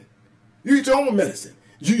medicine. You eat your own medicine.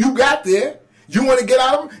 You got there. You want to get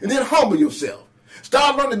out of it, and then humble yourself.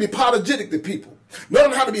 Start learning to be apologetic to people.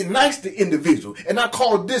 Learn how to be nice to individuals and not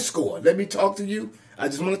call discord. Let me talk to you. I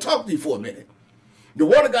just want to talk to you for a minute. The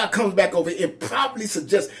word of God comes back over and probably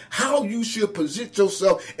suggests how you should position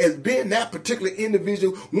yourself as being that particular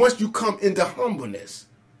individual once you come into humbleness.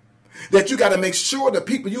 That you got to make sure the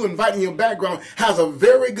people you invite in your background has a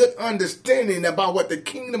very good understanding about what the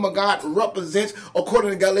kingdom of God represents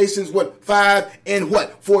according to Galatians 5 and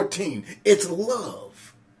 14. It's love.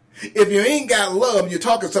 If you ain't got love, you're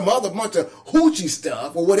talking some other bunch of hoochie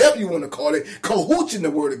stuff, or whatever you want to call it, cahooching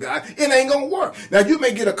the word of God, it ain't going to work. Now, you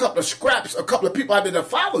may get a couple of scraps, a couple of people out there that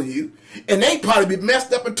follow you, and they probably be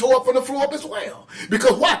messed up and tore up from the floor up as well.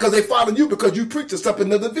 Because why? Because they follow you because you preach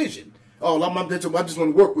something of the vision. Oh, I just want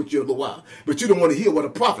to work with you a little while. But you don't want to hear what a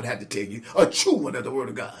prophet had to tell you, a true one of the word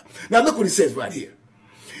of God. Now, look what he says right here.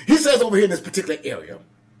 He says over here in this particular area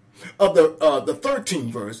of the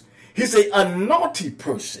 13th verse, he say, a naughty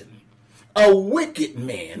person, a wicked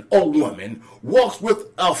man or woman walks with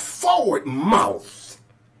a forward mouth.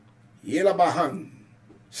 You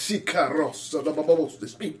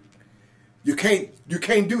can't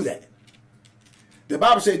do that. The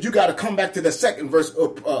Bible said you got to come back to the second verse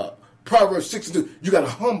of Proverbs 6:2. You got to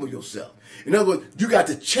humble yourself. In other words, you got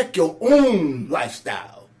to check your own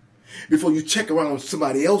lifestyle before you check around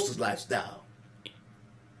somebody else's lifestyle.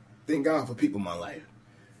 Thank God for people in my life.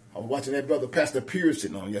 I was watching that brother Pastor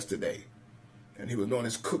Pearson on yesterday, and he was doing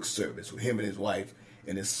his cook service with him and his wife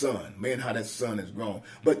and his son. Man, how that son has grown.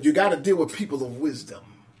 But you got to deal with people of wisdom,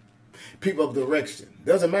 people of direction.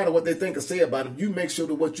 Doesn't matter what they think or say about him. You make sure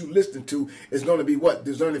that what you listen to is going to be what?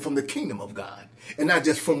 Discerning from the kingdom of God, and not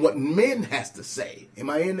just from what men has to say. Am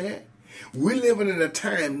I in there? We're living in a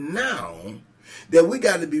time now that we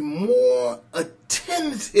got to be more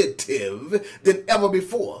attentive than ever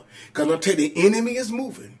before. Because I'll tell you, the enemy is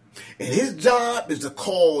moving. And his job is to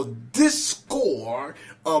cause discord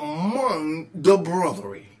among the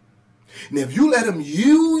brethren. Now, if you let him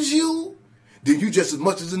use you, then you just as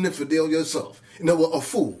much as an infidel yourself. In other words, a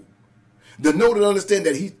fool. To know and understand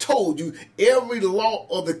that he told you every law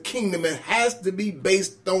of the kingdom, it has to be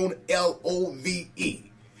based on LOVE.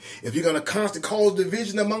 If you're going to constantly cause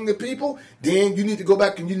division among the people, then you need to go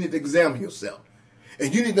back and you need to examine yourself.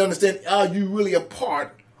 And you need to understand, are you really a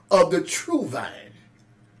part of the true vine?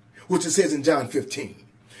 Which it says in John 15.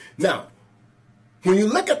 Now, when you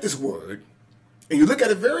look at this word, and you look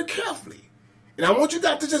at it very carefully, and I want you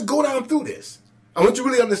not to just go down through this. I want you to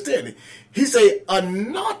really understand it. He say, a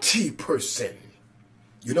naughty person.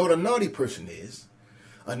 You know what a naughty person is?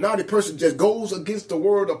 A naughty person just goes against the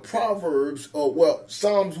word of Proverbs, or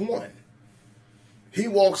Psalms 1. He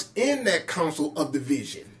walks in that counsel of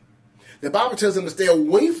division. The Bible tells him to stay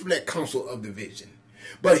away from that counsel of division.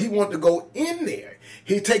 But he wants to go in there.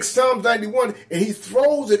 He takes Psalms 91 and he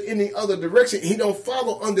throws it in the other direction. He don't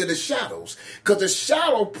follow under the shadows. Because the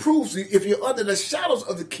shadow proves you, if you're under the shadows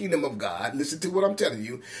of the kingdom of God, listen to what I'm telling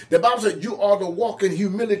you. The Bible says you are to walk in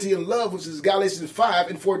humility and love, which is Galatians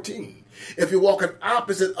 5:14. If you're walking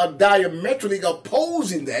opposite or diametrically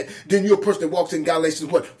opposing that, then you're a person that walks in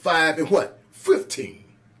Galatians 5:15.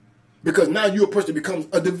 Because now you're a person that becomes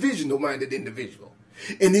a divisional-minded individual.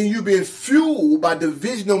 And then you're being fueled by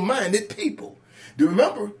divisional-minded people. Do you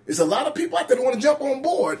remember? There's a lot of people out there that want to jump on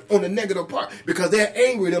board on the negative part because they're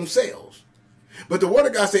angry themselves. But the word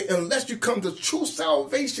of God says, unless you come to true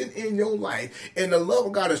salvation in your life and the love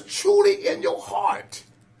of God is truly in your heart,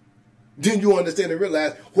 then you understand and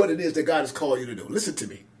realize what it is that God has called you to do. Listen to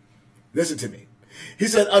me. Listen to me. He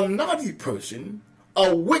said, a naughty person,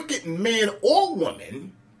 a wicked man or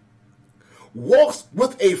woman, walks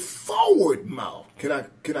with a forward mouth. Can I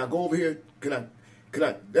go over here?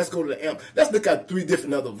 Let's go to the amp. Let's look at 3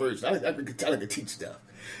 different other versions. I like to teach stuff.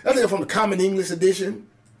 Let's look at from the Common English Edition.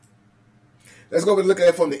 Let's go over and look at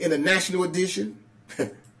it from the International Edition.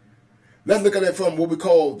 Let's look at it from what we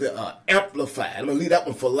call the Amplified. I'm gonna leave that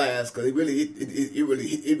one for last because it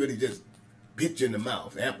really just hits you in the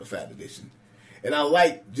mouth. The Amplified Edition. And I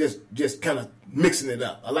like just kind of mixing it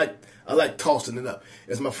up. I like tossing it up.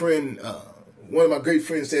 As my friend, one of my great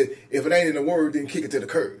friends said, if it ain't in the word, then kick it to the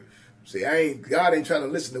curb. See, God ain't trying to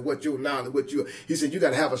listen to what you're now and what you. He said you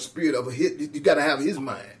got to have a spirit of you got to have His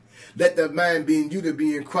mind. Let that mind be in you to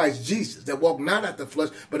be in Christ Jesus, that walk not after the flesh,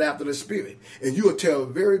 but after the Spirit. And you will tell a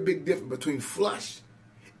very big difference between flesh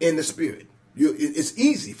and the Spirit. It's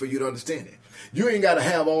easy for you to understand it. You ain't got to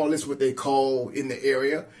have all this what they call in the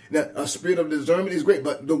area. Now, a spirit of discernment is great,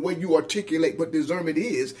 but the way you articulate what discernment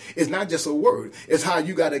is not just a word. It's how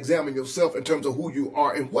you got to examine yourself in terms of who you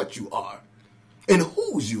are and what you are, and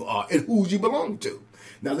whose you are and whose you belong to.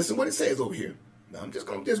 Now, listen what it says over here. Now, I'm just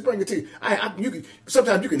going to bring it to you.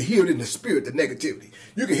 Sometimes you can hear it in the spirit, the negativity.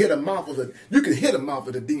 You can hear the mouth of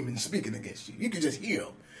the demon speaking against you. You can just hear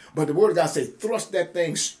them. But the word of God says, thrust that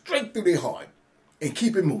thing straight through their heart and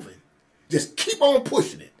keep it moving. Just keep on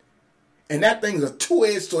pushing it. And that thing is a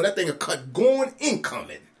two-edged sword. That thing will cut going,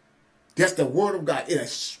 incoming. That's the word of God. It'll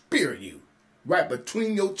spear you. right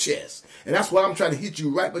between your chest. And that's why I'm trying to hit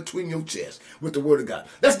you right between your chest with the word of God.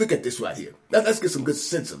 Let's look at this right here. Let's get some good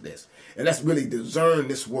sense of this. And let's really discern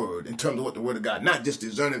this word in terms of what the word of God, not just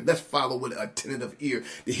discern it. Let's follow with an attentive ear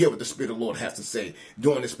to hear what the Spirit of the Lord has to say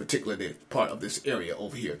during this particular part of this area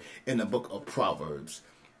over here in the book of Proverbs,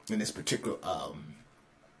 in this particular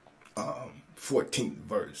 14th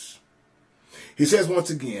verse. He says once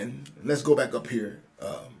again, let's go back up here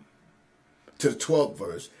to the 12th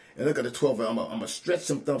verse. And look at the 12th verse. I'm going to stretch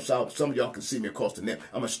some thumbs out. Some of y'all can see me across the net.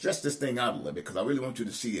 I'm going to stretch this thing out a little bit because I really want you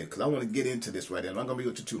to see it. Because I want to get into this right now. I'm not going to be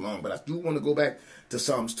with you too long. But I do want to go back to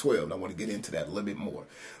Psalms 12. And I want to get into that a little bit more.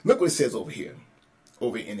 Look what it says over here.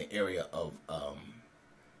 Over in the area of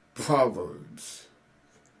Proverbs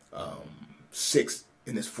 6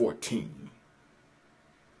 and it's 14.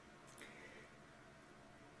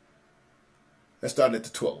 Let's start at the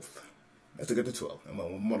 12th. Let's look at the 12th. I'm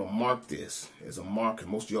going to mark this as a mark. And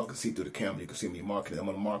most of y'all can see through the camera. You can see me marking it. I'm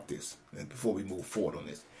going to mark this before we move forward on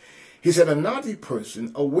this. He said, a naughty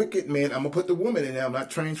person, a wicked man. I'm going to put the woman in there. I'm not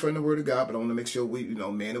transferring the word of God, but I want to make sure we,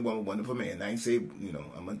 man and woman, wonderful man. I ain't say,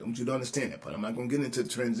 I want you to understand that part. I'm not going to get into the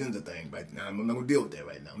transgender thing right now. I'm not going to deal with that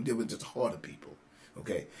right now. I'm dealing with just the heart of people.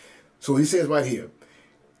 Okay? So he says right here,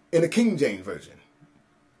 in the King James Version,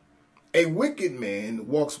 a wicked man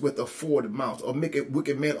walks with a forward mouth, or make a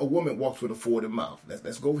wicked man, a woman walks with a forward mouth.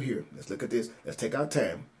 Let's go here. Let's look at this. Let's take our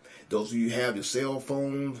time. Those of you who have your cell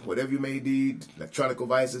phones, whatever you may need, electronic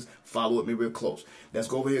devices, follow with me real close. Let's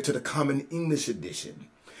go over here to the Common English Edition.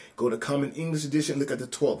 Go to Common English Edition, look at the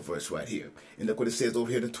 12th verse right here. And look what it says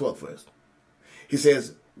over here, the 12th verse. He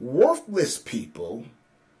says, worthless people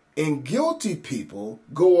and guilty people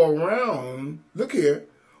go around, look here,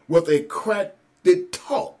 with a cracked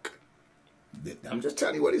talk. I'm just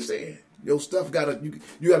telling you what he's saying. Your stuff you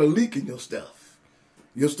got a leak in your stuff.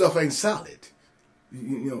 Your stuff ain't solid.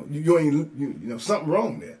 You ain't something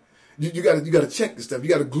wrong there. You got to check the stuff. You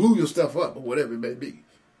got to glue your stuff up or whatever it may be.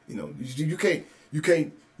 You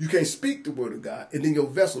can't speak the word of God and then your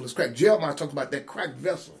vessel is cracked. Jeremiah talks about that cracked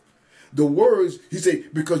vessel. The words, he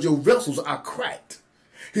said, because your vessels are cracked.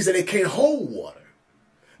 He said they can't hold water.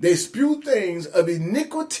 They spew things of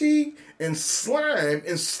iniquity and slime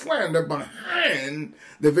and slander behind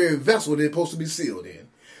the very vessel they're supposed to be sealed in.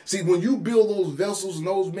 See, when you build those vessels and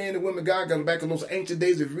those men and women God got back in those ancient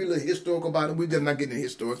days, it's really historical about it. We're just not getting into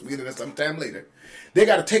historics. We'll get into that sometime later. They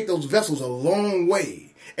got to take those vessels a long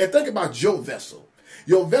way. And think about your vessel.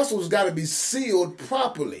 Your vessel's got to be sealed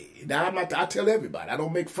properly. Now, I tell everybody, I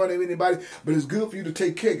don't make fun of anybody, but it's good for you to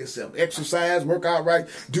take care of yourself. Exercise, work out right,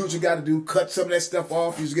 do what you got to do, cut some of that stuff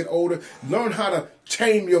off as you get older. Learn how to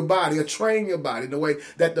tame your body or train your body in the way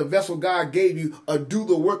that the vessel God gave you or do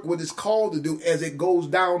the work what it's called to do as it goes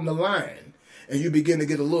down the line. And you begin to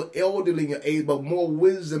get a little elderly in your age, but more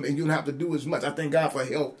wisdom, and you don't have to do as much. I thank God for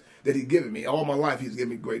health that he's given me. All my life, he's given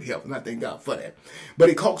me great health, and I thank God for that. But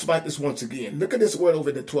he talks about this once again. Look at this word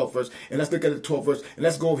over in the 12th verse, and let's look at the 12th verse, and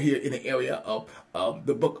let's go over here in the area of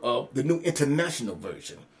the book of the New International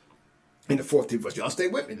Version in the 14th verse. Y'all stay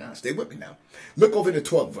with me now. Stay with me now. Look over in the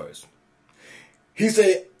 12th verse. He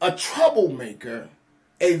said, a troublemaker,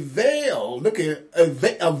 a villain,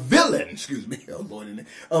 excuse me, oh Lord,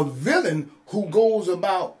 a villain who goes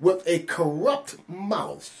about with a corrupt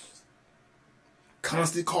mouth,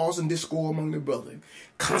 constantly causing discord among the brethren,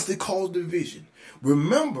 constantly cause division.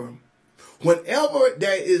 Remember, whenever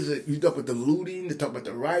there is you talk about the looting, you talk about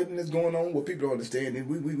the rioting that's going on, what people don't understand, and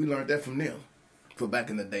we learned that from them, from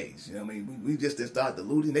back in the days. You know what I mean? We just didn't start the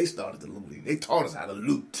looting, they started the looting. They taught us how to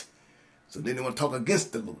loot. So then they want to talk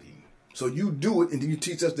against the looting. So you do it, and then you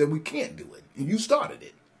teach us that we can't do it, and you started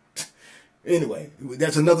it. Anyway,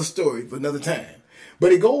 that's another story for another time.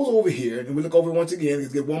 But it goes over here, and we look over once again.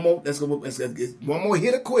 Let's get one more. Let's get one more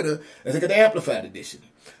hit or quitter. Let's look at the Amplified Edition.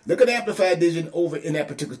 Look at the Amplified Edition over in that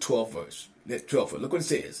particular 12th verse. That 12th verse. Look what it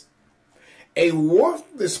says. A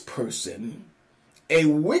worthless person, a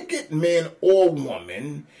wicked man or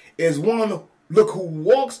woman, is one, look, who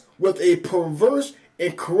walks with a perverse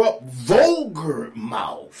and corrupt, vulgar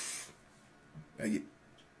mouth.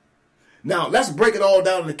 Now, let's break it all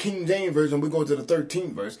down in the King James Version. We go to the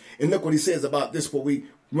 13th verse. And look what he says about this, what we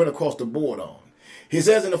run across the board on. He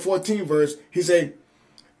says in the 14th verse, he said,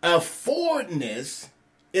 a forwardness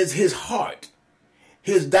is his heart.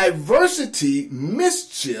 His diversity,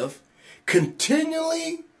 mischief,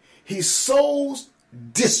 continually he sows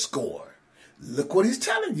discord. Look what he's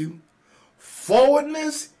telling you.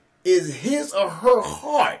 Forwardness is his or her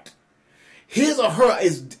heart. His or her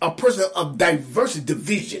is a person of diversity,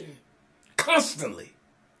 division. Constantly.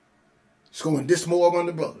 It's going this more among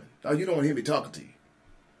the brethren. Now, you don't want to hear me talking to you.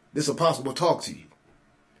 This apostle will talk to you.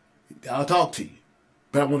 I'll talk to you.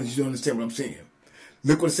 But I wanted you to understand what I'm saying.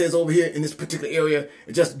 Look what it says over here in this particular area.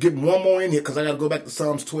 And just give one more in here because I got to go back to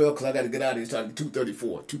Psalms 12 because I got to get out of here. It's like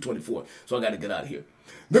 224. So I got to get out of here.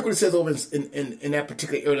 Look what it says over in that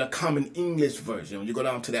particular area, the Common English Version. When you go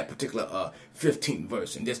down to that particular 15th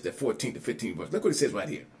verse, and just the 14th to 15th verse. Look what it says right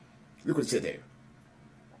here. Look what it says there.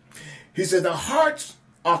 He says, the hearts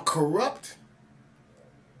are corrupt.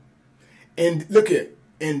 And look here.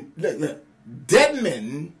 And look. Dead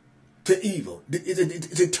men to evil. It's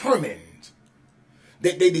determined.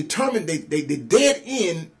 They determine the dead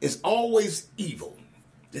end is always evil.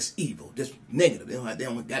 That's evil. That's negative. They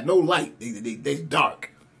don't got no light. They dark.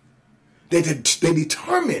 They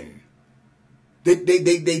determine. They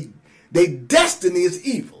destiny is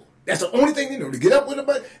evil. That's the only thing they know. They get up with a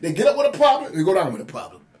problem. They go down with a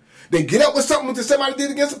problem. They get up with something that somebody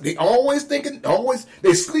did against them. They always thinking.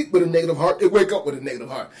 They sleep with a negative heart. They wake up with a negative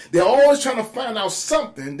heart. They're always trying to find out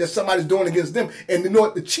something that somebody's doing against them. And you know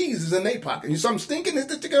what? The cheese is in their pocket. You something stinking is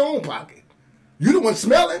to your own pocket. You the one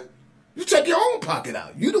smelling. You check your own pocket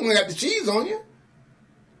out. You the one got the cheese on you.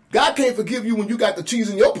 God can't forgive you when you got the cheese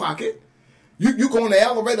in your pocket. You go in the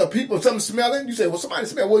elevator, people, something smelling. You say, well, somebody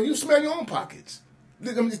smell. Well, you smell your own pockets.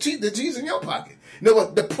 The cheese in your pocket. You know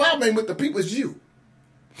what? The problem ain't with the people, it's you.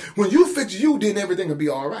 When you fix you, then everything will be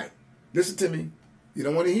all right. Listen to me. You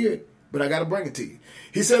don't want to hear it, but I got to bring it to you.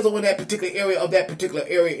 He says over in that particular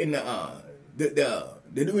area in the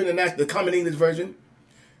New International, the Common English Version.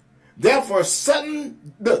 Therefore,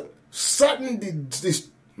 sudden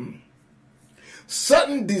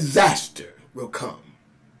disaster will come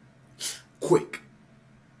quick.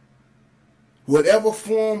 Whatever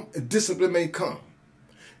form of discipline may come,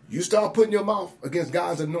 you start putting your mouth against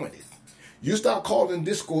God's anointed. You start causing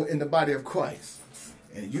discord in the body of Christ.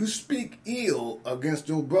 And you speak ill against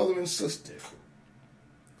your brother and sister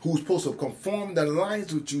who's supposed to conform their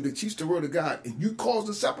lives with you to teach the word of God. And you cause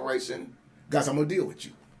the separation, guys, I'm going to deal with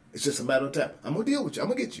you. It's just a matter of time. I'm going to deal with you. I'm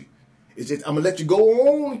going to get you. It's just, I'm going to let you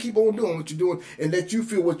go on and keep on doing what you're doing and let you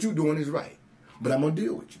feel what you're doing is right. But I'm going to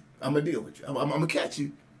deal with you. I'm going to deal with you. I'm going to catch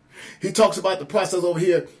you. He talks about the process over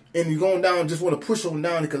here, and you're going down, just want to push on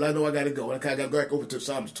down because I know I got to go. I got to go back over to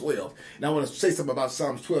Psalms 12. And I want to say something about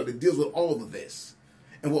Psalms 12 that deals with all of this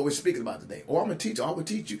and what we're speaking about today. Oh, I'm a teacher. I will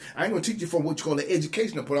teach you. I ain't going to teach you from what you call the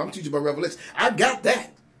educational part. I'm going to teach you about Revelation. I got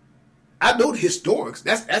that. I know the historics.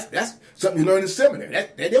 That's something you learn in seminary.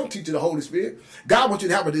 They don't teach you the Holy Spirit. God wants you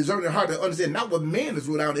to have a discerning heart to understand not what man has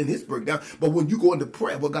wrote out in his breakdown, but when you go into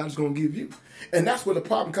prayer, what God is going to give you. And that's where the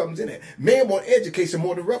problem comes in at. Man want education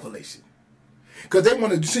more than revelation. Because they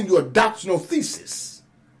want to send you a doctrinal thesis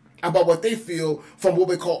about what they feel from what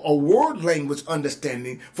we call a word language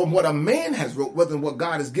understanding from what a man has wrote rather than what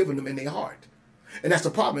God has given them in their heart. And that's the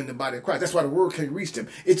problem in the body of Christ. That's why the word can't reach them.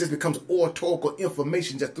 It just becomes oratorical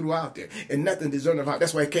information just threw out there. And nothing discerning about.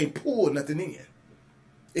 That's why it can't pull nothing in.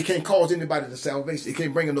 It can't cause anybody to salvation. It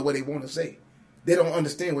can't bring them to what they want to say. They don't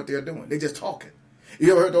understand what they're doing. They're just talking.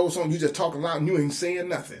 You ever heard the old song, you just talking loud and you ain't saying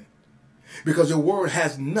nothing? Because your word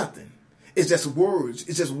has nothing. It's just words.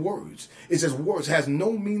 It's just words. It's just words. It has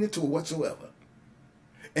no meaning to it whatsoever.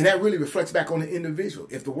 And that really reflects back on the individual.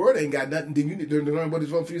 If the word ain't got nothing, then you need to learn what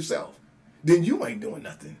is wrong for yourself. Then you ain't doing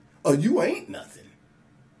nothing. Or you ain't nothing.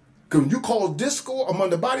 Because when you cause discord among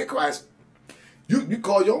the body of Christ, you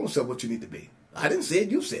call your own self what you need to be. I didn't say it,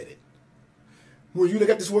 you said it. When you look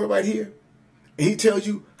at this word right here, and he tells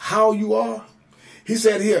you how you are, he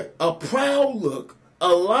said here, a proud look, a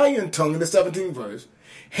lying tongue in the 17th verse,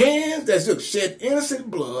 hands that shed innocent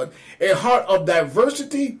blood, a heart of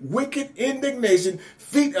diversity, wicked indignation,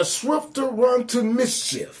 feet are swift to run to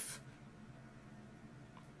mischief.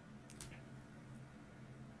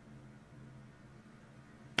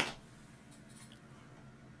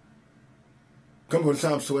 Come go to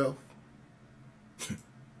Psalms 12.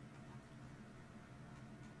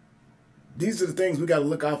 These are the things we got to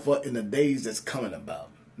look out for in the days that's coming about.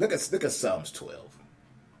 Look at Psalms 12.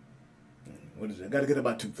 What is it? I got to get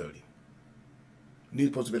about 2:30. It's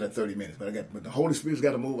supposed to be like 30 minutes, but the Holy Spirit's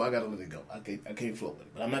got to move. I got to let it go. I can't flow with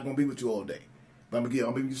it. But I'm not going to be with you all day. But I'm going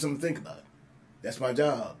to give you something to think about. That's my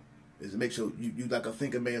job, is to make sure you like a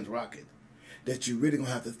thinking man's rocket, that you really going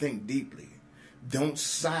to have to think deeply. Don't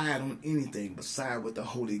side on anything, but side with the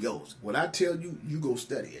Holy Ghost. What I tell you, you go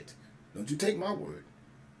study it. Don't you take my word.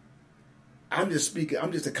 I'm just speaking.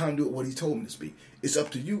 I'm just a conduit of what he told me to speak. It's up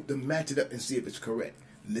to you to match it up and see if it's correct.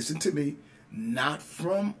 Listen to me. Not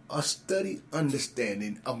from a study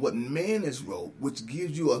understanding of what man has wrote, which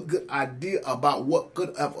gives you a good idea about what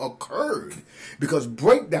could have occurred. Because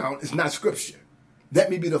breakdown is not scripture. Let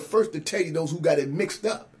me be the first to tell you those who got it mixed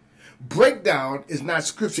up. breakdown is not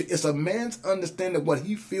scripture. It's a man's understanding of what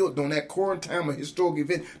he felt during that current time a historic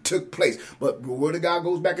event took place. But the word of God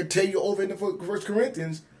goes back and tell you over in the 1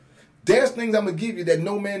 Corinthians, there's things I'm going to give you that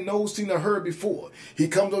no man knows, seen, or heard before. He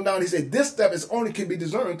comes on down, he said, this stuff is only can be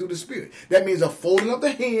discerned through the Spirit. That means a folding of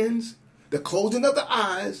the hands, the closing of the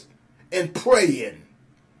eyes, and praying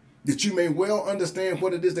that you may well understand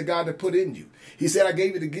what it is that God has put in you. He said, I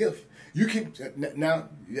gave you the gift. You keep, now,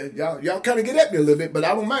 y'all kind of get at me a little bit, but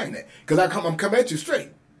I don't mind that, because I'm coming at you straight.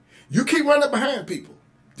 You keep running behind people.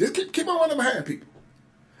 Just keep on running behind people.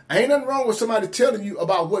 Ain't nothing wrong with somebody telling you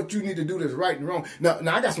about what you need to do that's right and wrong. Now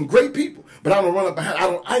I got some great people, but I don't run up behind. I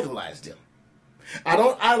don't idolize them. I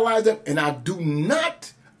don't idolize them, and I do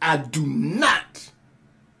not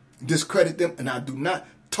discredit them, and I do not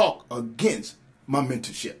talk against my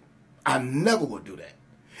mentorship. I never will do that.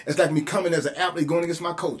 It's like me coming as an athlete going against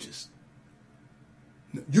my coaches.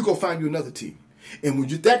 You go find you another team, and when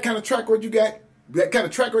you that kind of track record you got, you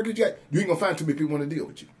ain't gonna find too many people want to deal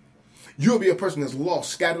with you. You'll be a person that's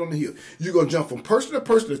lost, scattered on the hill. You're going to jump from person to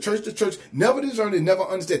person, to church, never discern it, never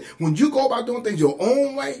understand. When you go about doing things your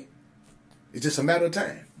own way, it's just a matter of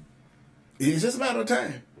time. It's just a matter of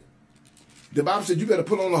time. The Bible said you better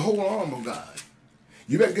put on the whole armor of God.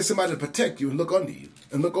 You better get somebody to protect you and look under you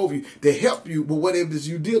and look over you. They help you with whatever it is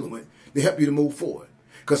you're dealing with. They help you to move forward.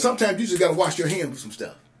 Because sometimes you just got to wash your hands with some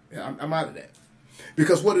stuff. I'm out of that.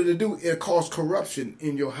 Because what it'll do, it'll cause corruption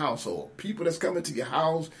in your household. People that's coming to your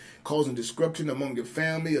house, causing disruption among your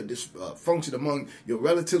family or dysfunction among your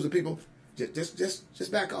relatives or people,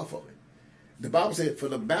 just back off of it. The Bible said, for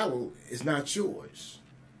the battle is not yours,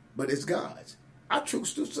 but it's God's.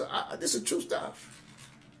 This is true stuff.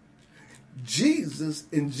 Jesus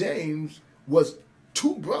and James was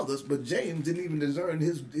two brothers, but James didn't even discern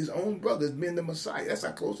his own brother as being the Messiah. That's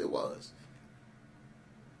how close it was.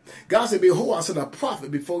 God said, behold, I sent a prophet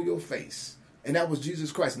before your face. And that was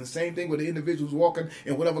Jesus Christ. And the same thing with the individuals walking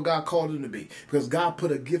in whatever God called them to be. Because God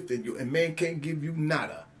put a gift in you, and man can't give you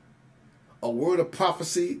nada. A word of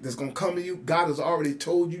prophecy that's going to come to you, God has already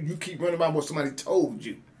told you. You keep running by what somebody told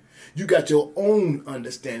you. You got your own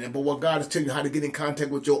understanding, but what God is telling you how to get in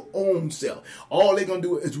contact with your own self. All they're going to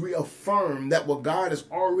do is reaffirm that what God has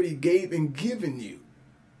already gave and given you.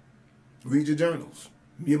 Read your journals.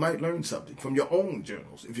 You might learn something from your own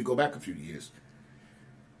journals if you go back a few years.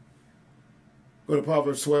 Go to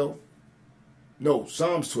Proverbs 12. No,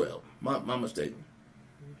 Psalms 12. My mistake.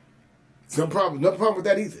 No problem with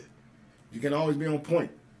that either. You can always be on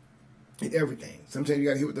point in everything. Sometimes you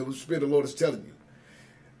got to hear what the Spirit of the Lord is telling you.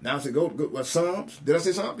 Now I say go Psalms. Did I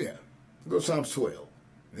say Psalms? Yeah. Go to Psalms 12.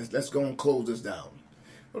 Let's go and close this down.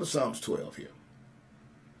 Go to Psalms 12 here.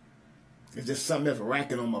 It's just something that's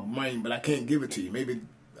racking on my brain, but I can't give it to you. Maybe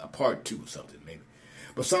a part 2 or something, maybe.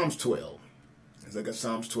 But Psalms 12. Let's look at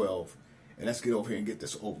Psalms 12. And let's get over here and get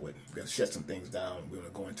this over with. We've got to shut some things down. We're going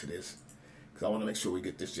to go into this. Because I want to make sure we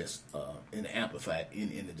get this just in the Amplified,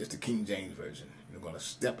 in just the King James Version. We're going to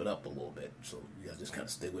step it up a little bit. So you got to just kind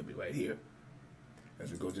of stay with me right here. As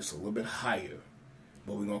we go just a little bit higher.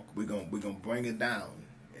 But we're going to bring it down.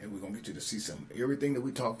 And we're going to get you to see everything that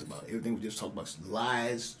we talked about, everything we just talked about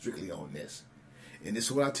lies strictly on this. And this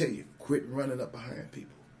is what I tell you. Quit running up behind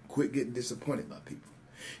people. Quit getting disappointed by people.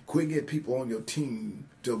 Quit getting people on your team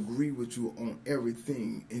to agree with you on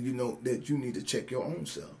everything. And you know that you need to check your own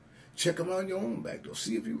self. Check them on your own back door.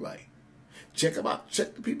 See if you're right. Check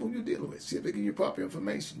the people you're dealing with. See if they give you proper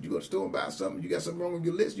information. You go to the store and buy something. You got something wrong on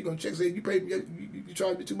your list. You're going to check, say, you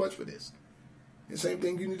charge me too much for this. The same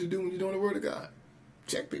thing you need to do when you're doing the Word of God.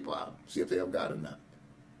 Check people out. See if they have God or not.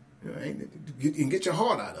 You know, and get your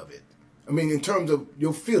heart out of it. I mean, in terms of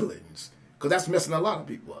your feelings. Because that's messing a lot of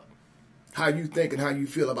people up. How you think and how you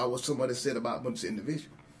feel about what somebody said about this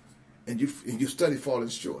individual. And you study falling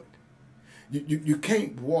short. You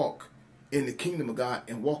can't walk in the kingdom of God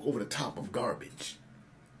and walk over the top of garbage.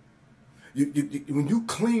 When you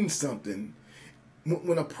clean something,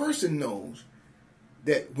 when a person knows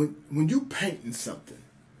that when you painting something,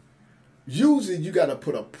 usually you got to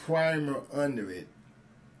put a primer under it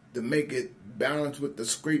to make it balance with the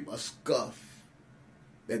scrape or scuff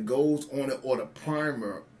that goes on it, or the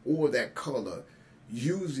primer or that color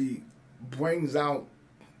usually brings out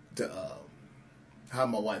the, how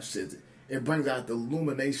my wife says it brings out the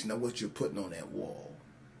illumination of what you're putting on that wall.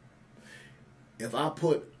 If I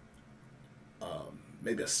put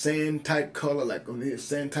maybe a sand type color, like a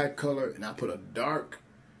sand type color, and I put a dark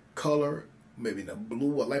color, maybe in a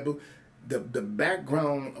blue or light blue, the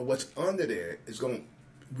background of what's under there is going to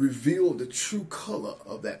reveal the true color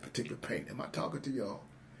of that particular paint. Am I talking to y'all?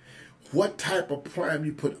 what type of prime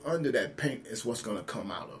you put under that paint is what's going to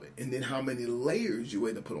come out of it. And then how many layers you're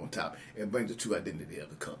able to put on top and bring the true identity of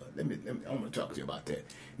the color. I want to talk to you about that.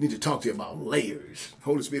 I need to talk to you about layers.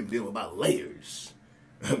 Holy Spirit dealing about layers.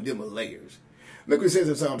 I'm dealing with layers. Look what it says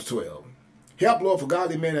in Psalms 12. Help, Lord, for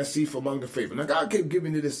godly men I see from among the faithful. Now, God kept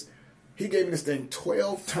giving me this. He gave me this thing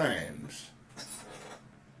 12 times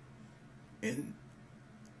in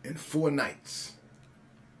 4 nights,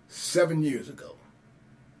 7 years ago.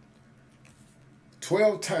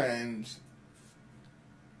 12 times,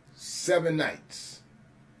 7 nights,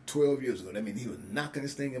 12 years ago. That means he was knocking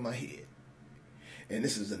this thing in my head. And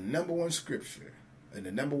this is the number one scripture and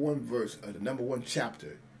the number one verse or the number one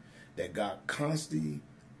chapter that God constantly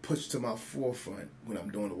puts to my forefront when I'm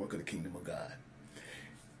doing the work of the kingdom of God.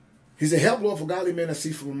 He said, help, Lord, for godly men I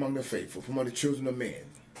see from among the faithful, from among the children of men.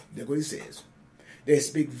 That's what he says. They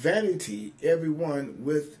speak vanity, everyone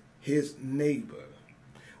with his neighbor,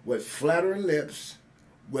 with flattering lips,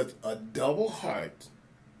 with a double heart,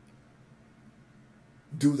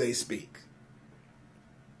 do they speak.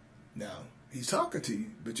 Now, he's talking to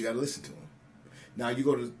you, but you got to listen to him. Now, you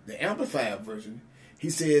go to the Amplified version, he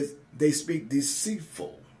says, they speak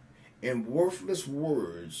deceitful and worthless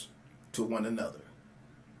words to one another.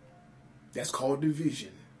 That's called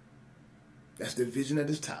division. That's division at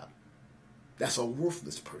its top. That's a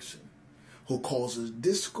worthless person who causes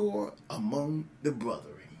discord among the brethren.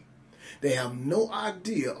 They have no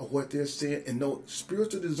idea of what they're saying and no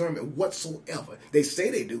spiritual discernment whatsoever. They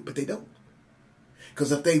say they do, but they don't.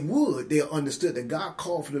 Because if they would, they understood that God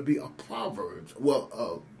called for them to be a Proverbs,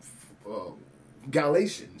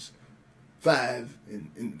 Galatians 5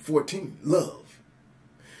 and 14, love.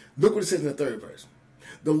 Look what it says in the 3rd verse.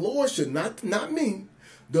 The Lord should not me,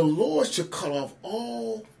 the Lord should cut off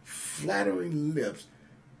all flattering lips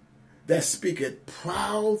that speaketh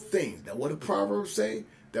proud things. Now what do Proverbs say?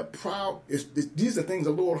 That proud, these are things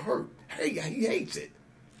the Lord hurt. Hey, he hates it.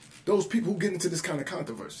 Those people who get into this kind of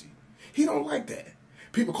controversy. He don't like that.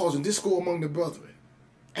 People causing discord among the brethren.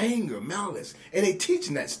 Anger, malice. And they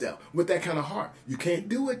teaching that stuff with that kind of heart. You can't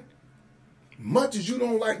do it. Much as you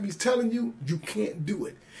don't like me telling you, you can't do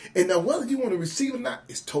it. And now whether you want to receive it or not,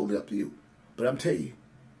 it's totally up to you. But I'm telling you,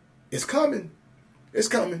 it's coming. It's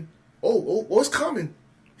coming. Oh, it's coming.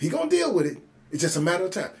 He gonna deal with it. It's just a matter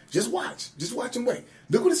of time. Just watch. Just watch and wait.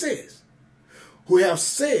 Look what it says. Who have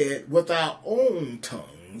said with our own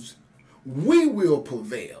tongues, we will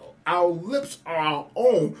prevail. Our lips are our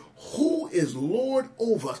own. Who is Lord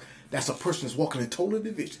over us? That's a person that's walking in total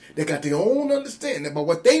division. They got their own understanding about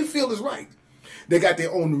what they feel is right. They got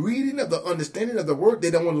their own reading of the understanding of the word.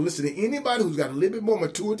 They don't want to listen to anybody who's got a little bit more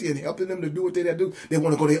maturity and helping them to do what they got to do. They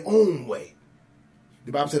want to go their own way.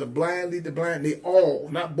 The Bible said the blind lead the blind. They all,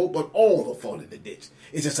 not both, but all will fall in the ditch.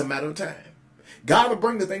 It's just a matter of time. God will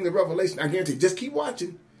bring the thing to revelation. I guarantee you. Just keep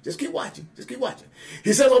watching. Just keep watching. Just keep watching.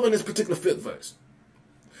 He says over in this particular 5th verse,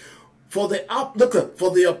 for the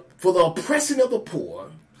oppressing of the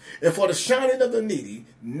poor and for the shining of the needy,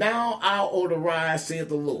 now I will arise, saith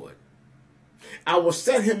the Lord. I will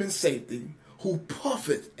set him in safety who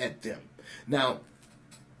puffeth at them. Now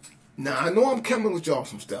I know I'm coming with y'all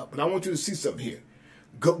some stuff, but I want you to see something here.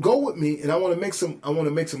 Go with me, and I want to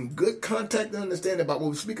make some good contact and understanding about what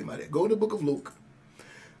we're speaking about here. Go to the book of Luke.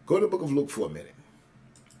 Go to the book of Luke for a minute.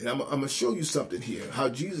 And I'm going to show you something here, how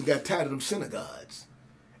Jesus got tired of them synagogues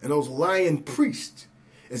and those lying priests,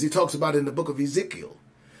 as he talks about in the book of Ezekiel.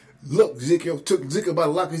 Look, Ezekiel took Ezekiel by the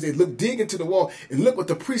lock. He said, look, dig into the wall, and look what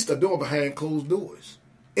the priests are doing behind closed doors.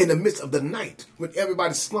 In the midst of the night, when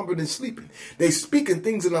everybody's slumbering and sleeping. They speaking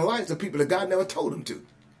things in the lives of people that God never told them to.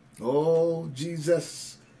 Oh,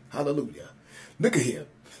 Jesus. Hallelujah. Look at here.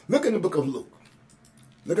 Look in the book of Luke.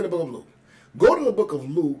 Look at the book of Luke. Go to the book of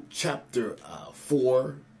Luke, chapter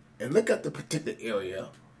 4, and look at the particular area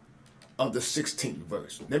of the 16th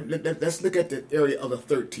verse. Let's look at the area of the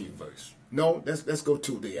 13th verse. No, let's go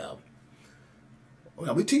to the...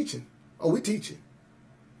 we're teaching. Oh, we're teaching.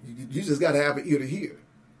 You just got to have an ear to hear.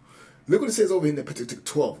 Look what it says over in the particular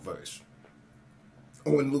 12th verse.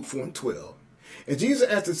 Over in Luke 4 and 12. And Jesus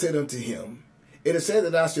answered and said unto him, it is said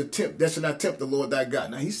that thou shalt not tempt the Lord thy God.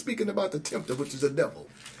 Now he's speaking about the tempter, which is the devil.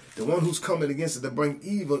 The one who's coming against it to bring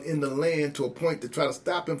evil in the land to a point to try to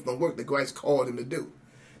stop him from the work that Christ called him to do.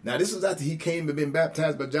 Now this is after he came and been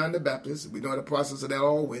baptized by John the Baptist. We know the process of that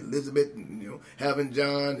all with Elizabeth and having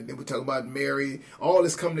John, and then we talk about Mary. All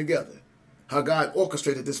this come together. How God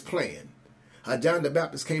orchestrated this plan. How John the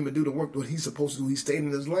Baptist came to do the work that he's supposed to do. He stayed in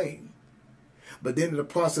his lane. But then in the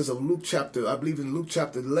process of Luke chapter, I believe in Luke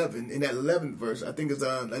chapter 11, in that 11th verse, I think it's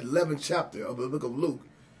the 11th chapter of the book of Luke,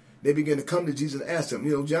 They began to come to Jesus and ask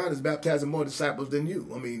him, John is baptizing more disciples than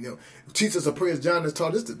you. I mean, teach us to pray as John has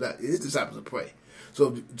taught his disciples to pray.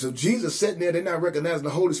 So Jesus sitting there, they're not recognizing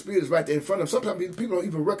the Holy Spirit is right there in front of them. Sometimes people don't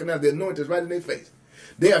even recognize the anointing is right in their face.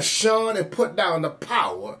 They are shone and put down the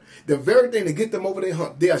power, the very thing to get them over their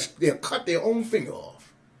hump. They'll cut their own finger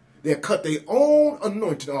off. They'll cut their own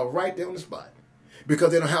anointing off right there on the spot.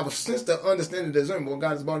 Because they don't have a sense to understand and discern what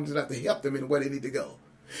God is about to help them in where they need to go.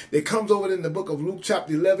 They comes over in the book of Luke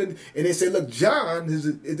chapter 11 and they say, look, John,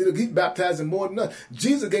 he's baptizing more than us.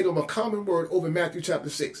 Jesus gave them a common word over in Matthew chapter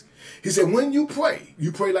 6. He said, when you pray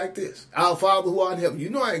like this. Our Father who art in heaven. You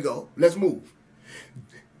know how I go. Let's move.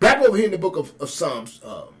 Back over here in the book of Psalms,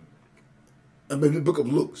 in the book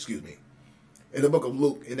of Luke, excuse me. In the book of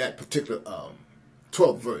Luke, in that particular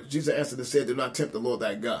 12th verse, Jesus answered and said, do not tempt the Lord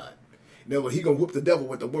thy God. He going to whip the devil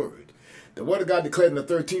with the word. The word of God declared in the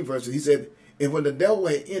 13th verse, he said, and when the devil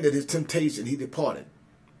had ended his temptation, he departed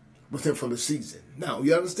with him from the season. Now,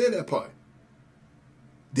 you understand that part.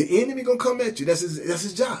 The enemy going to come at you. That's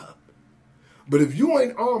his job. But if you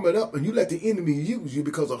ain't armored up and you let the enemy use you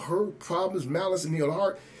because of hurt, problems, malice in your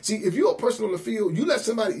heart. See, if you're a person on the field, you let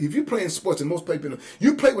somebody, if you're playing sports, and most people,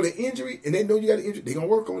 you play with an injury and they know you got an injury, they're going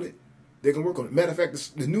to work on it. They're going to work on it. Matter of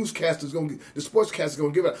fact, the newscaster's going to, the sportscaster's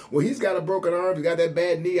going to give it. Well, he's got a broken arm, he's got that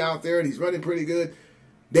bad knee out there, and he's running pretty good.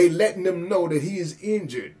 They letting them know that he is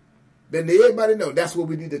injured. Then everybody know that's what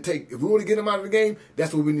we need to take. If we want to get him out of the game,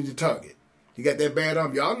 that's what we need to target. He got that bad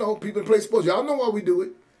arm. Y'all know, people play sports. Y'all know why we do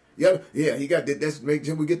it. Yeah, he got that. That's make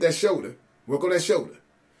sure we get that shoulder. Work on that shoulder.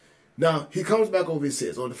 Now, he comes back over, he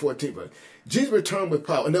says, on the 14th verse. Jesus returned with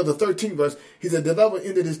power. Another 13th verse, he said, the devil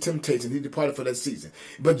ended his temptation. He departed for that season.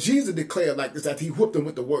 But Jesus declared like this, that he whipped him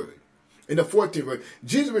with the word. In the 14th verse,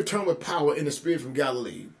 Jesus returned with power in the spirit from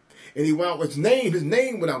Galilee. And he went out with his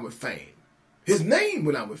name went out with fame. His name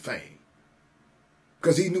went out with fame.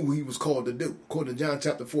 Because he knew what he was called to do, according to John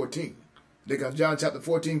chapter 14. Because John chapter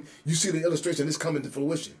 14, you see the illustration, it's coming to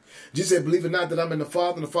fruition. Jesus said, believe it not that I'm in the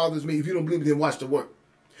Father and the Father is me. If you don't believe it, then watch the work.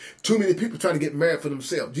 Too many people trying to get married for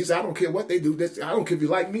themselves. Jesus, I don't care what they do. I don't care if you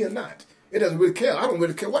like me or not. It doesn't really care. I don't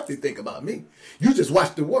really care what they think about me. You just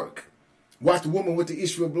watch the work. Watch the woman with the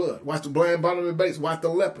issue of blood. Watch the blind Barnabas. Watch the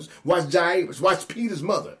lepers. Watch Jairus. Watch Peter's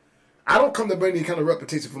mother. I don't come to bring any kind of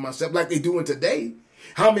reputation for myself like they doing today.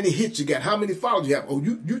 How many hits you got? How many followers you have? Oh,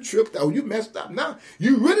 you tripped. Oh, you messed up. Now,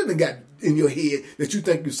 you really done got in your head that you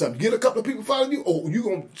think you're something. Get a couple of people following you, oh, you're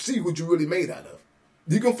going to see what you're really made out of.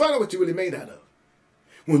 You're going to find out what you're really made out of.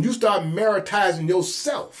 When you start meritizing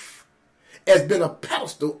yourself as being a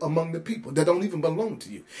pedestal among the people that don't even belong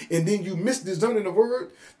to you. And then you misdiscerning the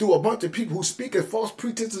word through a bunch of people who speak at false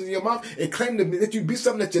pretenses in your mouth and claim that you be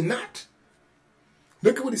something that you're not.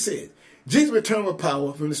 Look at what he said. Jesus returned with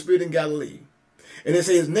power from the Spirit in Galilee. And they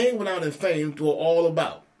say his name went out in fame to all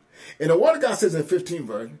about. And the word of God says in the 15th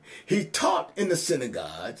verse, he taught in the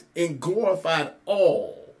synagogues and glorified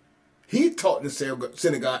all. He taught in the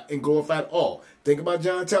synagogue and glorified all. Think about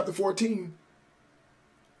John chapter 14.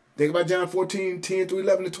 Think about John 14, 10 through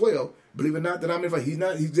 11 to 12. Believe it not that I'm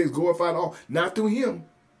in. He just glorified all. Not through him,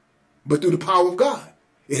 but through the power of God.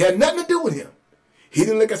 It had nothing to do with him. He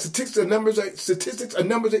didn't look at statistics or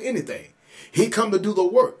numbers or anything. He come to do the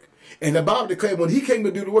work. And the Bible declared when he came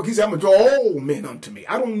to do the work, he said, I'm going to draw all men unto me.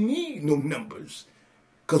 I don't need no numbers.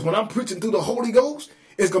 Because when I'm preaching through the Holy Ghost,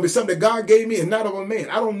 it's going to be something that God gave me and not of a man.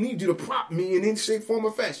 I don't need you to prop me in any shape, form,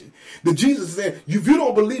 or fashion. But Jesus said, if you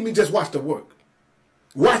don't believe me, just watch the work.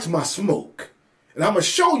 Watch my smoke. And I'm going to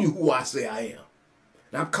show you who I say I am.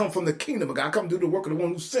 And I've come from the kingdom of God. I come to do the work of the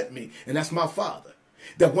one who sent me. And that's my Father.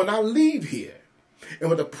 That when I leave here, and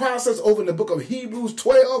with the process over in the book of Hebrews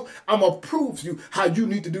 12, I'm going to prove to you how you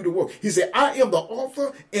need to do the work. He said, I am the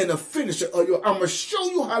author and the finisher of your. I'm going to show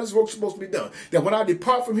you how this work's supposed to be done. That when I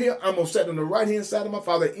depart from here, I'm going to sit on the right-hand side of my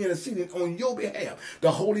Father interceding on your behalf.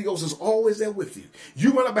 The Holy Ghost is always there with you.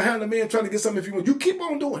 You run up behind the man trying to get something if you want. You keep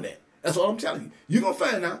on doing that. That's all I'm telling you. You're going to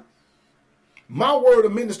find out. My word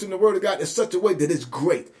of ministering the word of God is such a way that it's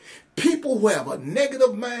great. People who have a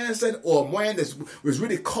negative mindset or a mind that was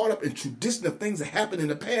really caught up in tradition of things that happened in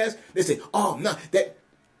the past, they say, oh, no, that,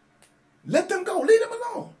 let them go. Leave them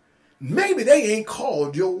alone. Maybe they ain't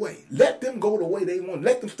called your way. Let them go the way they want.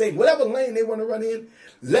 Let them stay whatever lane they want to run in.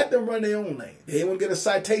 Let them run their own lane. They want to get a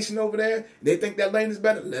citation over there. They think that lane is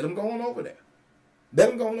better. Let them go on over there. Let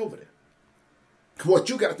them go on over there. What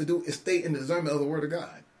you got to do is stay in the discernment of the word of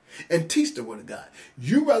God. And teach the word of God.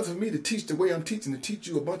 You rather for me to teach the way I'm teaching, to teach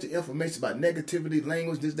you a bunch of information about negativity,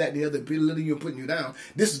 language, this, that, and the other, belittling you and putting you down.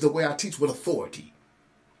 This is the way I teach with authority.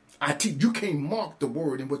 I teach. You can't mark the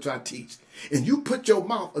word in which I teach. And you put your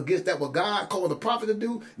mouth against that what God called the prophet to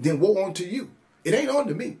do, then woe unto you. It ain't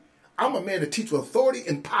unto me. I'm a man to teach with authority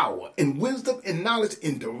and power and wisdom and knowledge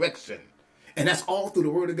and direction. And that's all through the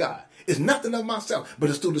word of God. It's nothing of myself, but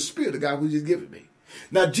it's through the Spirit of God who just given me.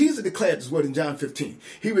 Now, Jesus declared this word in John 15.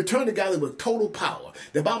 He returned to Galilee with total power.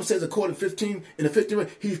 The Bible says, according to 15, in the 15th,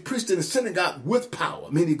 he preached in the synagogue with power,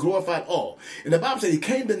 meaning he glorified all. And the Bible says he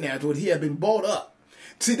came to Nazareth, he had been brought up.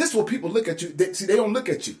 See, this is what people look at you. They don't look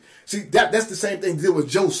at you. See, that's the same thing did with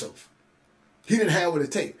Joseph. He didn't have what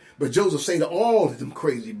it takes. But Joseph said to all of them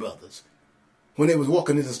crazy brothers when they was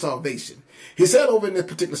walking into starvation. He said over in this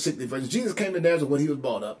particular 60th verse, Jesus came to Nazareth when he was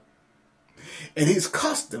brought up. And his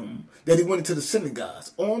custom that he went into the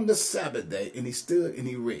synagogues on the Sabbath day, and he stood and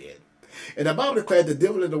he read. And the Bible declared the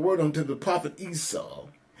devil had the word unto the prophet Esau.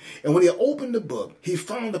 And when he opened the book, he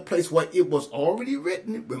found a place where it was already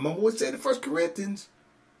written. Remember what it said in 1 Corinthians.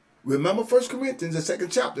 Remember 1 Corinthians, the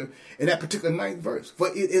 2nd chapter, in that particular 9th verse.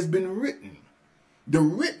 For it has been written. The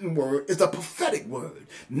written word is a prophetic word,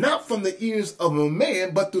 not from the ears of a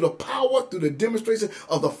man, but through the power, through the demonstration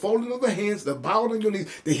of the folding of the hands, the bowing of your knees,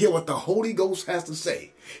 to hear what the Holy Ghost has to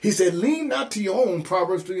say. He said, lean not to your own,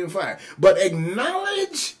 Proverbs 3 and 5, but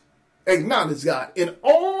acknowledge God in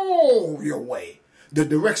all your way. The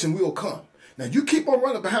direction will come. Now, you keep on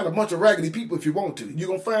running behind a bunch of raggedy people if you want to. You're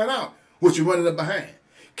going to find out what you're running up behind.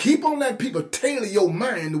 Keep on letting people tailor your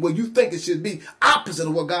mind the way you think it should be, opposite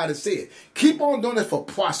of what God has said. Keep on doing it for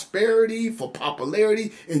prosperity, for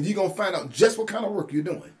popularity, and you're going to find out just what kind of work you're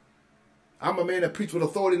doing. I'm a man that preaches with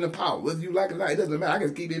authority and power. Whether you like it or not, it doesn't matter. I got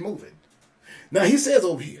to keep it moving. Now, he says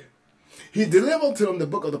over here, he delivered to them the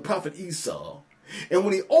book of the prophet Esau. And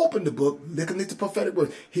when he opened the book, looking at the prophetic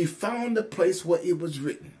words, he found the place where it was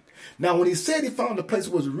written. Now, when he said he found the place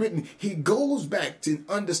where it was written, he goes back to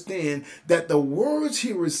understand that the words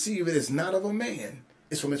he received is not of a man.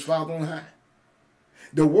 It's from his Father on high.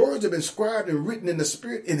 The words have been inscribed and written in the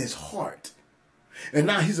spirit in his heart. And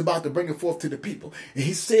now he's about to bring it forth to the people. And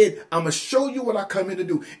he said, I'm going to show you what I come here to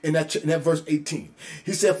do in that verse 18.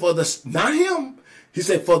 He said, not him. He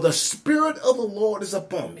said, for the Spirit of the Lord is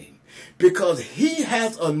upon me, because he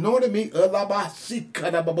has anointed me to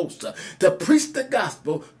preach the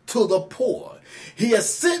gospel to the poor. He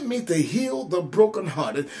has sent me to heal the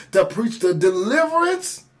brokenhearted, to preach the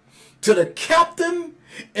deliverance to the captain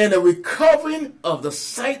and the recovering of the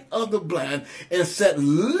sight of the blind, and set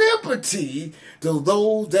liberty to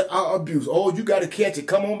those that are abused. Oh, you got to catch it.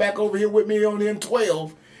 Come on back over here with me on in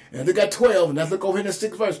 12. And they got 12, and let's look over here in the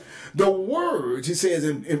 6th verse. The words, he says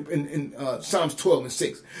in Psalms 12 and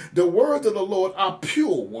 6, the words of the Lord are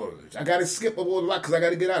pure words. I got to skip a word a lot because I got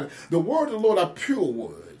to get out of it. The words of the Lord are pure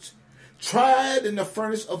words, tried in the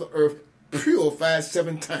furnace of the earth, purified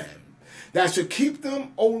 7 times. Thou shalt keep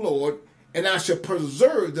them, O Lord, and I shall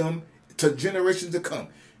preserve them to generations to come.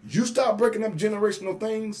 You start breaking up generational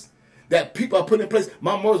things that people are putting in place.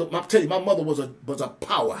 My mother was a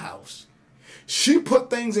powerhouse. She put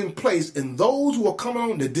things in place, and those who are coming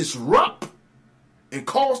on to disrupt and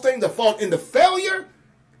cause things to fall into failure,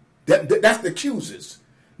 that's the accusers.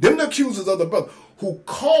 Them the accusers of the brother who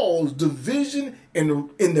cause division in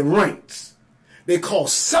the ranks. They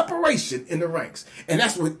cause separation in the ranks. And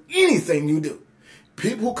that's with anything you do.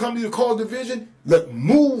 People who come to you to cause division,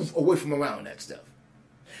 move away from around that stuff.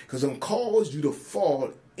 Because it'll cause you to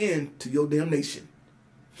fall into your damnation.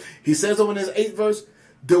 He says over in his 8th verse,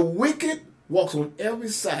 the wicked walks on every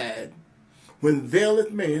side when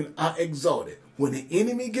valiant men are exalted. When the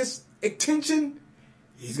enemy gets attention,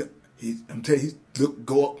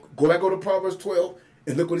 go back over to Proverbs 12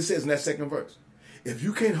 and look what it says in that 2nd verse. If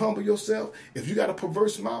you can't humble yourself, if you got a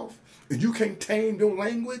perverse mouth, and you can't tame your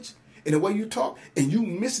language and the way you talk, and you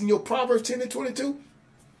missing your Proverbs 10 and 22,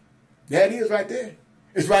 there it is right there.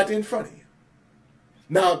 It's right there in front of you.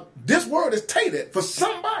 Now, this word is tailored for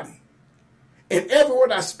somebody. And every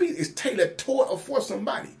word I speak is tailored toward or for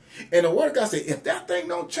somebody. And the word of God says, if that thing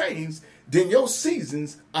don't change, then your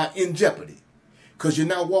seasons are in jeopardy. Because you're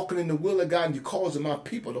now walking in the will of God, and you're causing my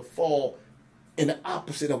people to fall in the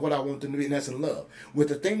opposite of what I want them to be, and that's in love. With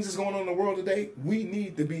the things that's going on in the world today, we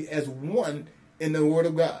need to be as one in the word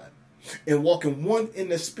of God and walking one in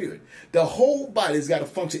the spirit. The whole body's got to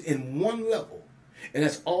function in one level. And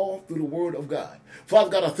that's all through the word of God. Father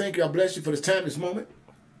God, I thank you. I bless you for this time, this moment.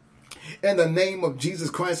 In the name of Jesus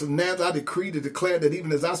Christ of Nazareth, I decree to declare that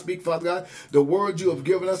even as I speak, Father God, the word you have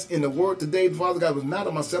given us in the word today, Father God, was not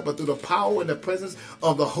of myself, but through the power and the presence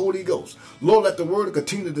of the Holy Ghost. Lord, let the word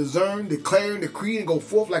continue to discern, declare, and decree, and go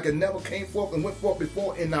forth like it never came forth and went forth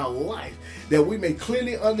before in our life, that we may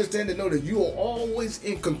clearly understand and know that you are always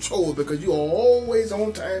in control, because you are always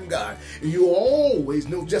on time, God, and you always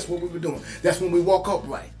know just what we were doing. That's when we walk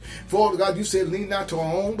upright. Father God, you said, lean not to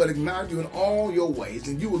our own, but acknowledge you in all your ways,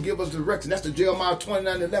 and you will give us direction. That's the Jeremiah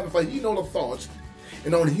 29:11. For you know the thoughts,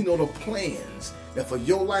 and only you know the plans that for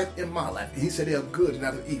your life and my life. And he said they are good and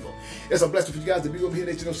not of evil. It's a blessing for you guys to be with me here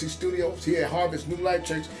at HNOC Studios, here at Harvest New Life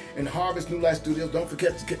Church and Harvest New Life Studios. Don't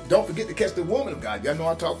forget to catch the woman of God. Y'all know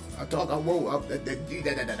I roll.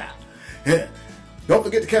 Yeah. Don't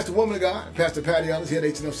forget to catch the woman of God, Pastor Patty Ellis, here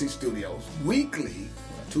at HNOC Studios, weekly,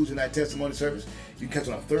 Tuesday night testimony service. You can catch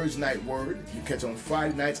on a Thursday night word. You can catch on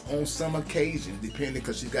Friday nights on some occasions, depending,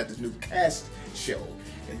 because she's got this new cast show.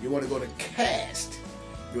 And you want to go to cast.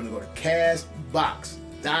 You want to go to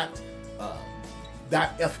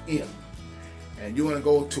castbox.fm. And you want to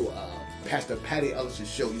go to Pastor Patty Ellis'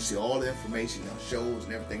 show. You see all the information on shows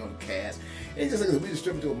and everything on the cast. And just like we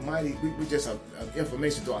distribute to a mighty, we just have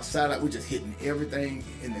information to our satellite. We're just hitting everything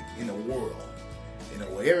in the world. You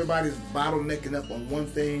know, where everybody's bottlenecking up on one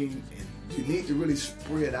thing, and you need to really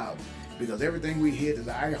spread out, because everything we hit is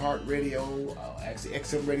our iHeartRadio, actually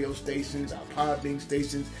XM radio stations, our Podbean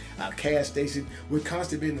stations, our cast station. We're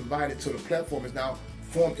constantly being invited, so the platform is now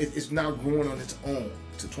formed. It's now growing on its own.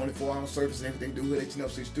 It's a 24-hour service and everything to do with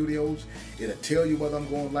HNOC Studios. It'll tell you whether I'm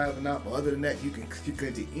going live or not. But other than that, you can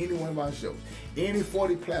into any one of our shows. Any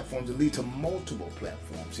 40 platforms that lead to multiple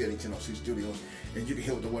platforms here at HNOC Studios. And you can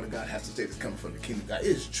hear what the Word of God has to say that's coming from the Kingdom of God. It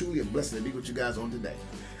is truly a blessing to be with you guys on today.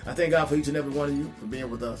 I thank God for each and every one of you for being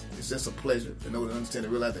with us. It's just a pleasure to know and understand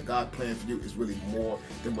and realize that God's plan for you is really more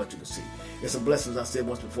than what you can see. It's a blessing, as I said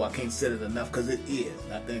once before. I can't say it enough, because it is.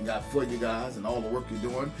 And I thank God for you guys and all the work you're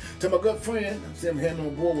doing. To my good friend, I'm sitting here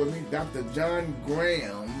on board with me, Dr. John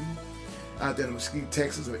Graham, out there in Mesquite,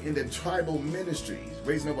 Texas, of Indian Tribal Ministries,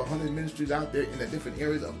 raising over 100 ministries out there in the different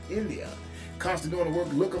areas of India. Constantly doing the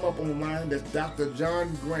work. Look him up online. That's Dr.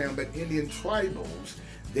 John Graham at Indian Tribals,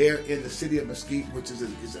 there in the city of Mesquite, which is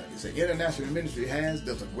an international ministry.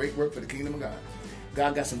 Does a great work for the kingdom of God.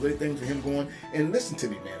 God got some great things for him going. And listen to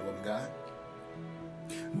me, man, woman of God.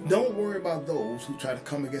 Don't worry about those who try to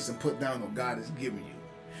come against and put down what God has given you.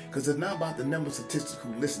 Because it's not about the number of statistics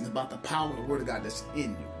who listen. It's about the power of the word of God that's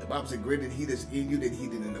in you. The Bible says, greater than he that's in you than he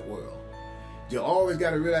that in the world. You always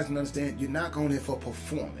got to realize and understand, you're not going here for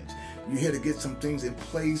performance. You're here to get some things in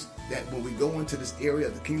place that when we go into this area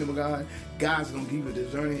of the kingdom of God, God's going to give you a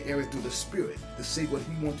discerning area through the Spirit to say what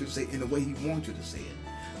he wants you to say in the way he wants you to say it.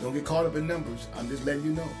 Don't get caught up in numbers. I'm just letting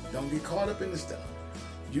you know. Don't get caught up in the stuff.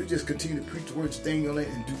 You just continue to preach the word, stay in your lane,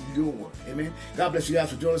 and do your work. Amen. God bless you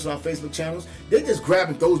guys for joining us on our Facebook channels. They just grab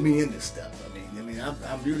and throws me in this stuff. I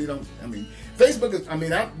really don't. Facebook is. I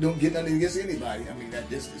don't get nothing against anybody.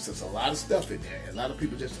 It's just a lot of stuff in there. A lot of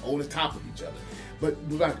people just on the top of each other. But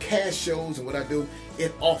with our cast shows and what I do,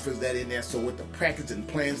 it offers that in there. So with the practice and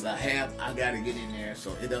plans that I have, I got to get in there.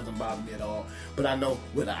 So it doesn't bother me at all. But I know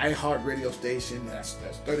with the iHeart radio station, that's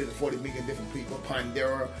 30 to 40 million different people,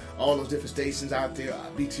 Pandora, all those different stations out there,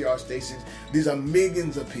 BTR stations. These are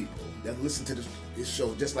millions of people that listen to this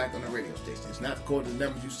show just like on the radio station. It's not according to the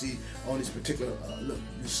numbers you see on these particular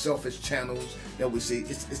these selfish channels that we see.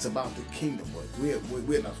 It's about the kingdom work. We're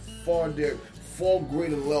in a far greater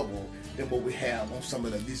level than what we have on some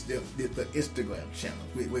of the Instagram channels.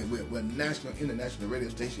 We're a national, international radio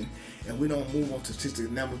station, and we don't move on statistics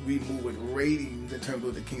numbers. We move with ratings in terms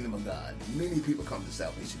of the kingdom of God. Many people come to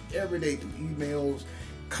salvation every day through emails,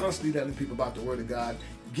 constantly telling people about the word of God,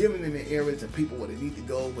 giving them the areas of people where they need to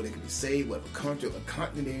go, where they can be saved, whatever country or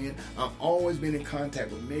continent they're in. I've always been in contact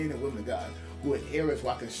with men and women of God who are in areas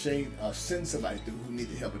where I can send somebody through who need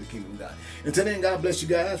the help of the kingdom of God. Until then, God bless you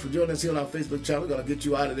guys for joining us here on our Facebook channel. We're going to get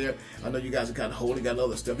you out of there. I know you guys are kind of holy, got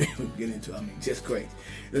other stuff you get into. Just crazy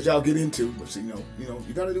that y'all get into. But you know, you're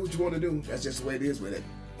going to do what you want to do. That's just the way it is with it.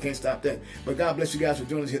 Can't stop that. But God bless you guys for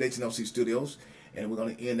joining us here at HNOC Studios. And we're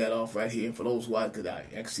going to end that off right here. And for those who could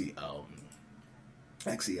actually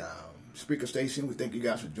Speaker Station, we thank you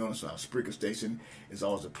guys for joining us on our Speaker Station. It's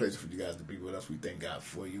always a pleasure for you guys to be with us. We thank God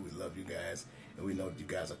for you. We love you guys. And we know that you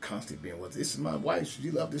guys are constantly being with us. This is my wife.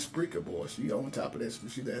 She loves this Speaker, boy. She on top of that.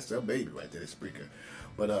 That's her baby right there, that Speaker.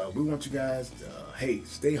 But we want you guys to,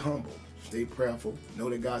 stay humble. Stay prayerful. Know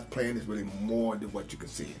that God's plan is really more than what you can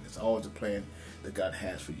see. And it's always a plan that God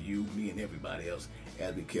has for you, me, and everybody else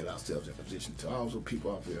as we get ourselves in position. To all those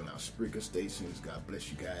people out there in our speaker stations, God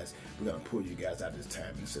bless you guys. We're going to pull you guys out this time.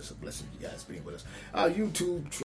 And it's just a blessing you guys being with us. Our YouTube